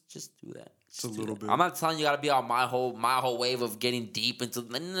do that. Just a little bit. I'm not telling you gotta be on my whole wave of getting deep into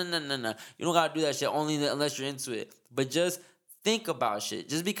no. You don't gotta do that shit unless you're into it. But just think about shit.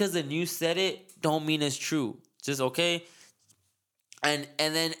 Just because the news said it, don't mean it's true. Just okay. And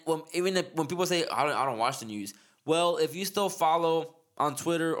then when people say I don't watch the news, well, if you still follow on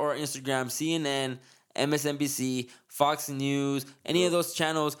Twitter or Instagram, CNN, MSNBC, Fox News, any of those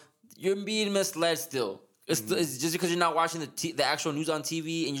channels, you're being misled still. It's just because you're not watching the actual news on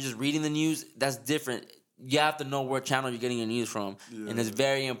TV and you're just reading the news, that's different. You have to know what channel you're getting your news from. Yeah. And it's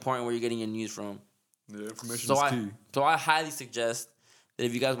very important where you're getting your news from. Yeah, information is key. So I highly suggest that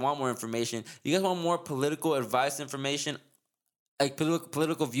if you guys want more information, you guys want more political advice information, like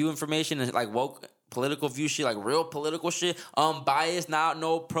political view information, and like woke political view shit, like real political shit, unbiased, not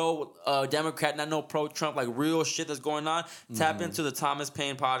no pro Democrat, not no pro Trump, like real shit that's going on. Tap into the Thomas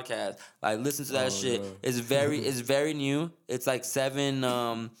Paine podcast. Like, listen to that shit. Yeah. It's very new. It's like 7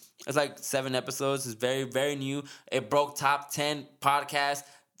 episodes. It's very, very new. It broke top 10 podcasts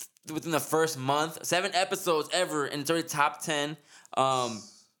within the first month. 7 episodes ever, and it's already top 10.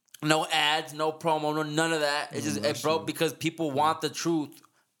 No ads, no promo, none of that. It broke because people want the truth.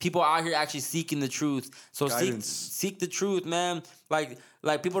 people out here actually seeking the truth. So Guidance. seek the truth, man. Like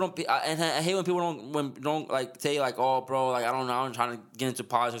people don't, and I hate when people don't like say like, oh, bro, like I don't know, I'm trying to get into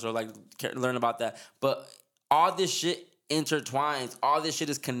politics or like learn about that. But all this shit intertwines. All this shit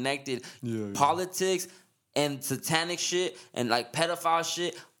is connected. Politics and satanic shit and like pedophile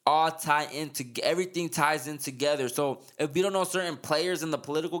shit all tie into, everything ties in together. So if you don't know certain players in the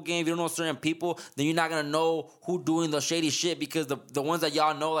political game, if you don't know certain people, then you're not gonna know who doing the shady shit, because the ones that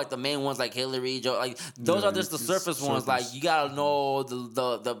y'all know, like the main ones like Hillary, Joe, like those are just the surface ones. Like you gotta know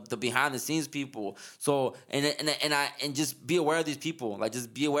the behind the scenes people. So and just be aware of these people. Like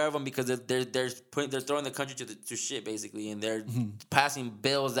just be aware of them, because they're throwing the country to shit basically, and they're passing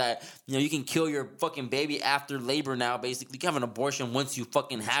bills that you can kill your fucking baby after labor now. Basically, you can have an abortion once you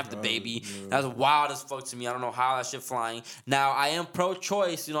fucking have the baby. That's wild as fuck to me. I don't know how that shit flying. Now I am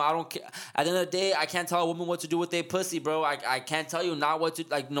pro-choice. I don't care. At the end of the day, I can't tell a woman what to do with their pussy, bro. I can't tell you not what to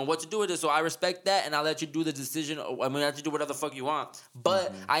what to do with it. So I respect that, and I let you do the decision. I let you do whatever the fuck you want.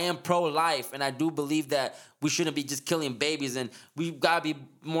 But I am pro-life, and I do believe that we shouldn't be just killing babies, and we gotta be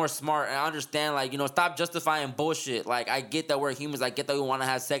more smart. And I understand, stop justifying bullshit. Like I get that we're humans. I get that we want to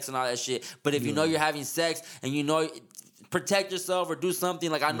have sex and all that shit. But if you know you're having sex and protect yourself or do something.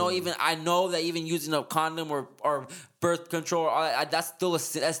 Like I know that even using a condom or birth control, that's still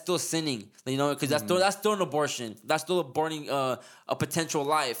sinning. Because that's still an abortion. That's still aborting a potential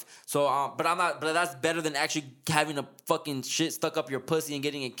life. So, but that's better than actually having a fucking shit stuck up your pussy and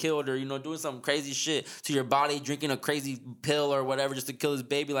getting it killed, or doing some crazy shit to your body, drinking a crazy pill or whatever just to kill this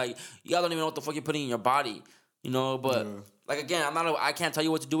baby. Like y'all don't even know what the fuck you're putting in your body. But like again, I can't tell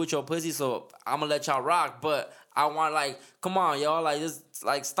you what to do with your pussy, so I'm gonna let y'all rock. But I want come on, y'all, just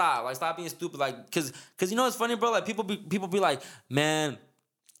stop being stupid, cause it's funny, bro. Like people be like, man,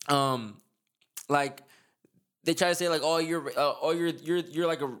 they try to say like, oh you're like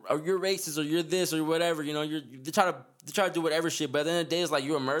you're racist or you're this or whatever, they try to do whatever shit. But at the end of the day, it's like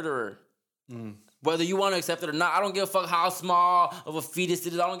you're a murderer. Whether you want to accept it or not, I don't give a fuck how small of a fetus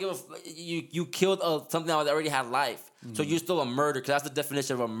it is. I don't give a fuck. You killed something that already had life. So you're still a murderer, because that's the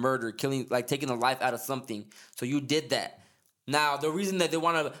definition of a murder, killing, taking the life out of something. So you did that. Now, the reason that they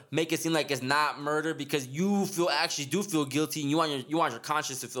want to make it seem like it's not murder, because you actually do feel guilty, and you want your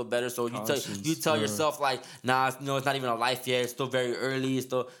conscience to feel better. So you tell yourself nah, it's not even a life yet. It's still very early. It's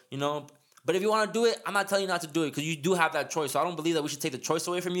still, But if you want to do it, I'm not telling you not to do it, because you do have that choice. So I don't believe that we should take the choice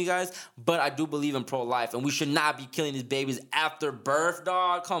away from you guys, but I do believe in pro-life, and we should not be killing these babies after birth,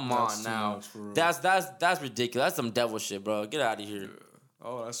 dog. Come on now. That's ridiculous. That's some devil shit, bro. Get out of here. Yeah.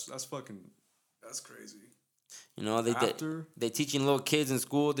 Oh, that's crazy. They teaching little kids in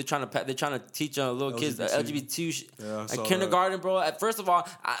school. They're trying to teach little kids the LGBT kindergarten, bro. First of all,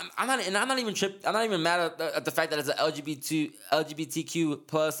 I'm not even mad at the fact that it's an LGBTQ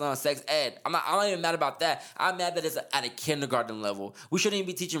plus sex ed. I'm not even mad about that. I'm mad that it's at a kindergarten level. We shouldn't even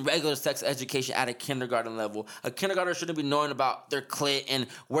be teaching regular sex education at a kindergarten level. A kindergartner shouldn't be knowing about their clit and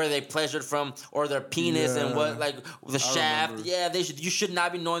where they pleasured from, or their penis and what the shaft. Remember. Yeah, you should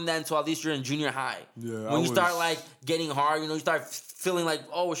not be knowing that until at least you're in junior high. Yeah, when you start getting hard, you start feeling like,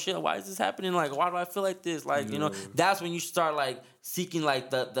 oh shit, why is this happening? Why do I feel like this? That's when you start seeking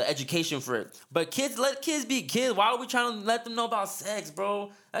the education for it. But let kids be kids. Why are we trying to let them know about sex,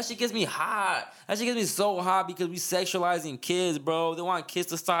 bro? That shit gets me hot. That shit gets me so hot, because we sexualizing kids, bro. They want kids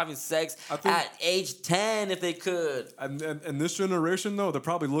to start having sex at age 10 if they could. And this generation, though, they're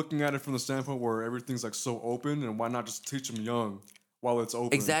probably looking at it from the standpoint where everything's so open, and why not just teach them young? While it's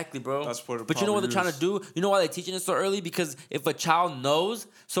open. Exactly, bro. That's what. But you know what they're trying to do? You know why they're teaching it so early? Because if a child knows,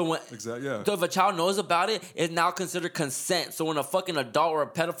 so if a child knows about it, it's now considered consent. So when a fucking adult or a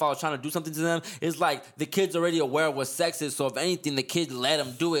pedophile is trying to do something to them, it's like the kid's already aware of what sex is. So if anything, the kid let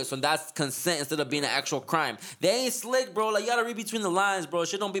them do it. So that's consent instead of being an actual crime. They ain't slick, bro. You gotta read between the lines, bro.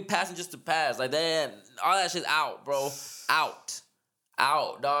 Shit don't be passing just to pass. All that shit's out, bro. Out,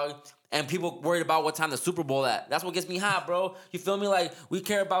 dog. And people worried about what time the Super Bowl at. That's what gets me hot, bro. You feel me? We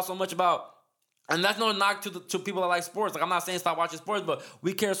care about so much about, and that's no knock to people that like sports. I'm not saying stop watching sports, but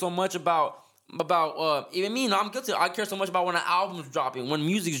we care so much about even me. I'm guilty. I care so much about when an album's dropping, when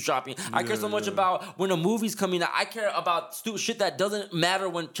music's dropping. I care so much about when a movie's coming out. I care about stupid shit that doesn't matter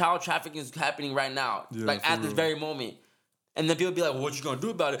when child trafficking is happening right now, at this very moment. And then people be like, well, what you gonna do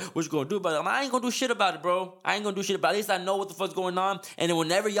about it? What you gonna do about it? I'm like, I ain't gonna do shit about it, bro. I ain't gonna do shit about it. At least I know what the fuck's going on. And then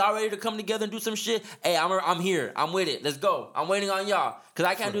whenever y'all ready to come together and do some shit, hey, I'm here. I'm with it. Let's go. I'm waiting on y'all.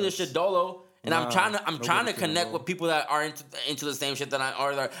 Because I can't do this shit dolo. And I'm trying to connect with people that are into the same shit that I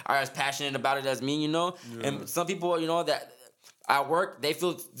are as passionate about it as me, Yeah. And some people, that at work, they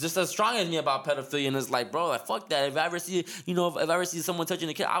feel just as strong as me about pedophilia, and it's like, bro, like fuck that. If I ever see, if I ever see someone touching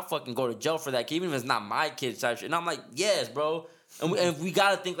a kid, I'll fucking go to jail for that kid, even if it's not my kid type shit. And I'm like, yes, bro. And we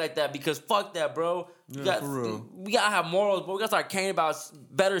gotta think like that because fuck that, bro. For real. We gotta have morals, bro. We gotta start caring about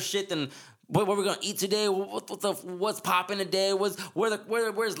better shit than what we're gonna eat today. What's popping today? Where's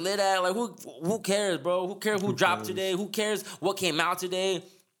lit at? Like who cares, bro? Who cares who dropped today? Who cares what came out today?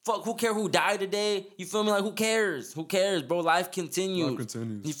 Fuck, who cares who died today? You feel me? Like, who cares? Who cares, bro? Life continues.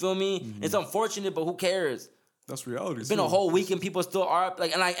 You feel me? Mm-hmm. It's unfortunate, but who cares? That's reality. It's been a whole week and people still are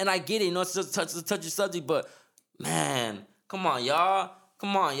like, and I get it. You know, it's just a touchy subject, but man, come on, y'all.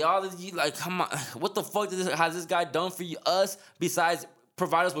 Come on, y'all. Like, come on. What the fuck has this guy done for us besides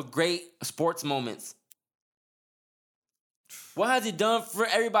provide us with great sports moments? What has he done for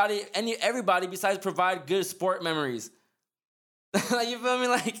everybody besides provide good sport memories? Like, you feel me?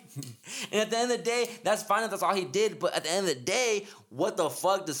 Like, and at the end of the day, that's fine if that's all he did. But at the end of the day, what the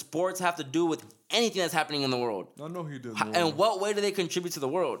fuck does sports have to do with anything that's happening in the world? I know he did more. And what way do they contribute to the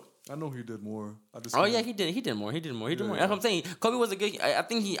world? I know he did more. Yeah, he did. He did more. That's what I'm saying. Kobe was a good.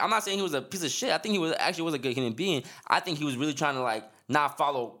 I'm not saying he was a piece of shit. I think he was a good human being. I think he was really trying to like not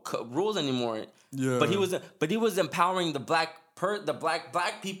follow rules anymore. Yeah. But he was empowering the black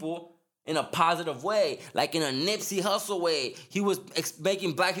people in a positive way, like in a Nipsey Hussle way. He was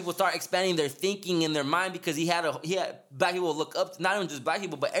making black people start expanding their thinking in their mind because he had black people look up to, not even just black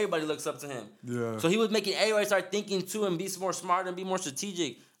people, but everybody looks up to him. Yeah. So he was making everybody start thinking too and be more smart and be more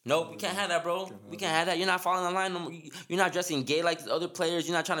strategic. Nope, we can't have that, bro. We can't have that. You're not following the line no more. You're not dressing gay like the other players.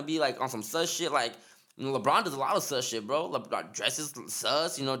 You're not trying to be like on some sus shit. Like, LeBron does a lot of sus shit, bro. LeBron dresses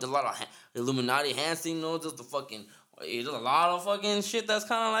sus, does a lot of Illuminati hand, just the fucking. There's a lot of fucking shit that's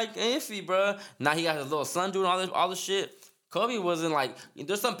kind of like iffy, bro. Now he got his little son doing all this shit. Kobe wasn't like.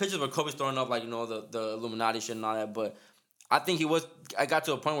 There's some pictures where Kobe's throwing up like the Illuminati shit and all that, but I think he was. I got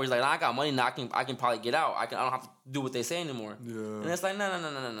to a point where he's like, I got money now. I can probably get out. I don't have to do what they say anymore. Yeah. And it's like no.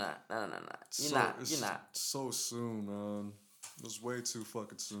 You're not. So soon, man. It was way too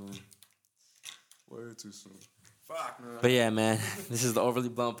fucking soon. Way too soon. Fuck, man. But yeah, man, this is the Overly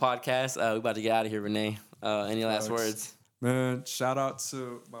Blunt podcast. We about to get out of here, Renee. Any last words? Man, shout out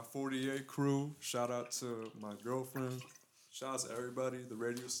to my 48 crew. Shout out to my girlfriend. Shout out to everybody, the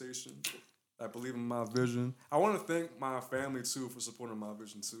radio station that believe in my vision. I want to thank my family, too, for supporting my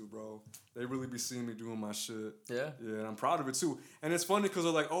vision, too, bro. They really be seeing me doing my shit. Yeah? Yeah, and I'm proud of it, too. And it's funny because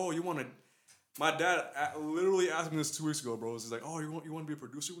they're like, oh, you want to... My dad literally asked me this 2 weeks ago, bro. He's like, oh, you want to be a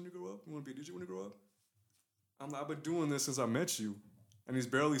producer when you grow up? You want to be a DJ when you grow up? I've been doing this since I met you. And he's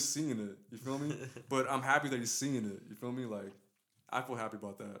barely seeing it. You feel me? But I'm happy that he's seeing it. You feel me? Like, I feel happy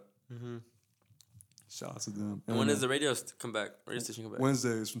about that. Mm-hmm. Shout out to them. And when does the radio station come back?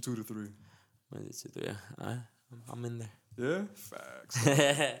 Wednesdays from 2 to 3. Wednesdays 2 to 3. Yeah. I'm in there. Yeah? Facts.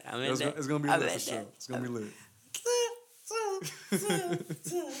 I'm in there. It's going to be lit for sure. It's going to be lit.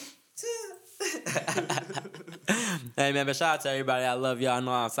 Hey man, but shout out to everybody. I love y'all. I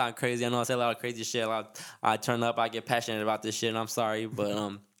know I sound crazy. I know I say a lot of crazy shit. I turn up. I get passionate about this shit, and I'm sorry.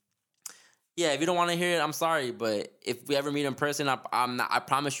 But yeah, if you don't want to hear it, I'm sorry. But if we ever meet in person, I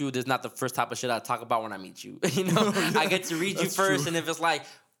promise you, this is not the first type of shit I talk about when I meet you. I get to read you first, true. And if it's like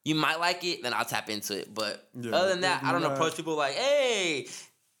you might like it, then I'll tap into it. But other than that, I don't approach people like, hey.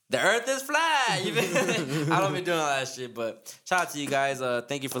 The earth is flat. I don't be doing all that shit, but shout out to you guys.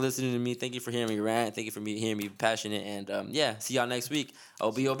 Thank you for listening to me. Thank you for hearing me rant. Thank you for hearing me passionate. And yeah, see y'all next week.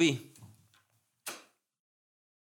 OB.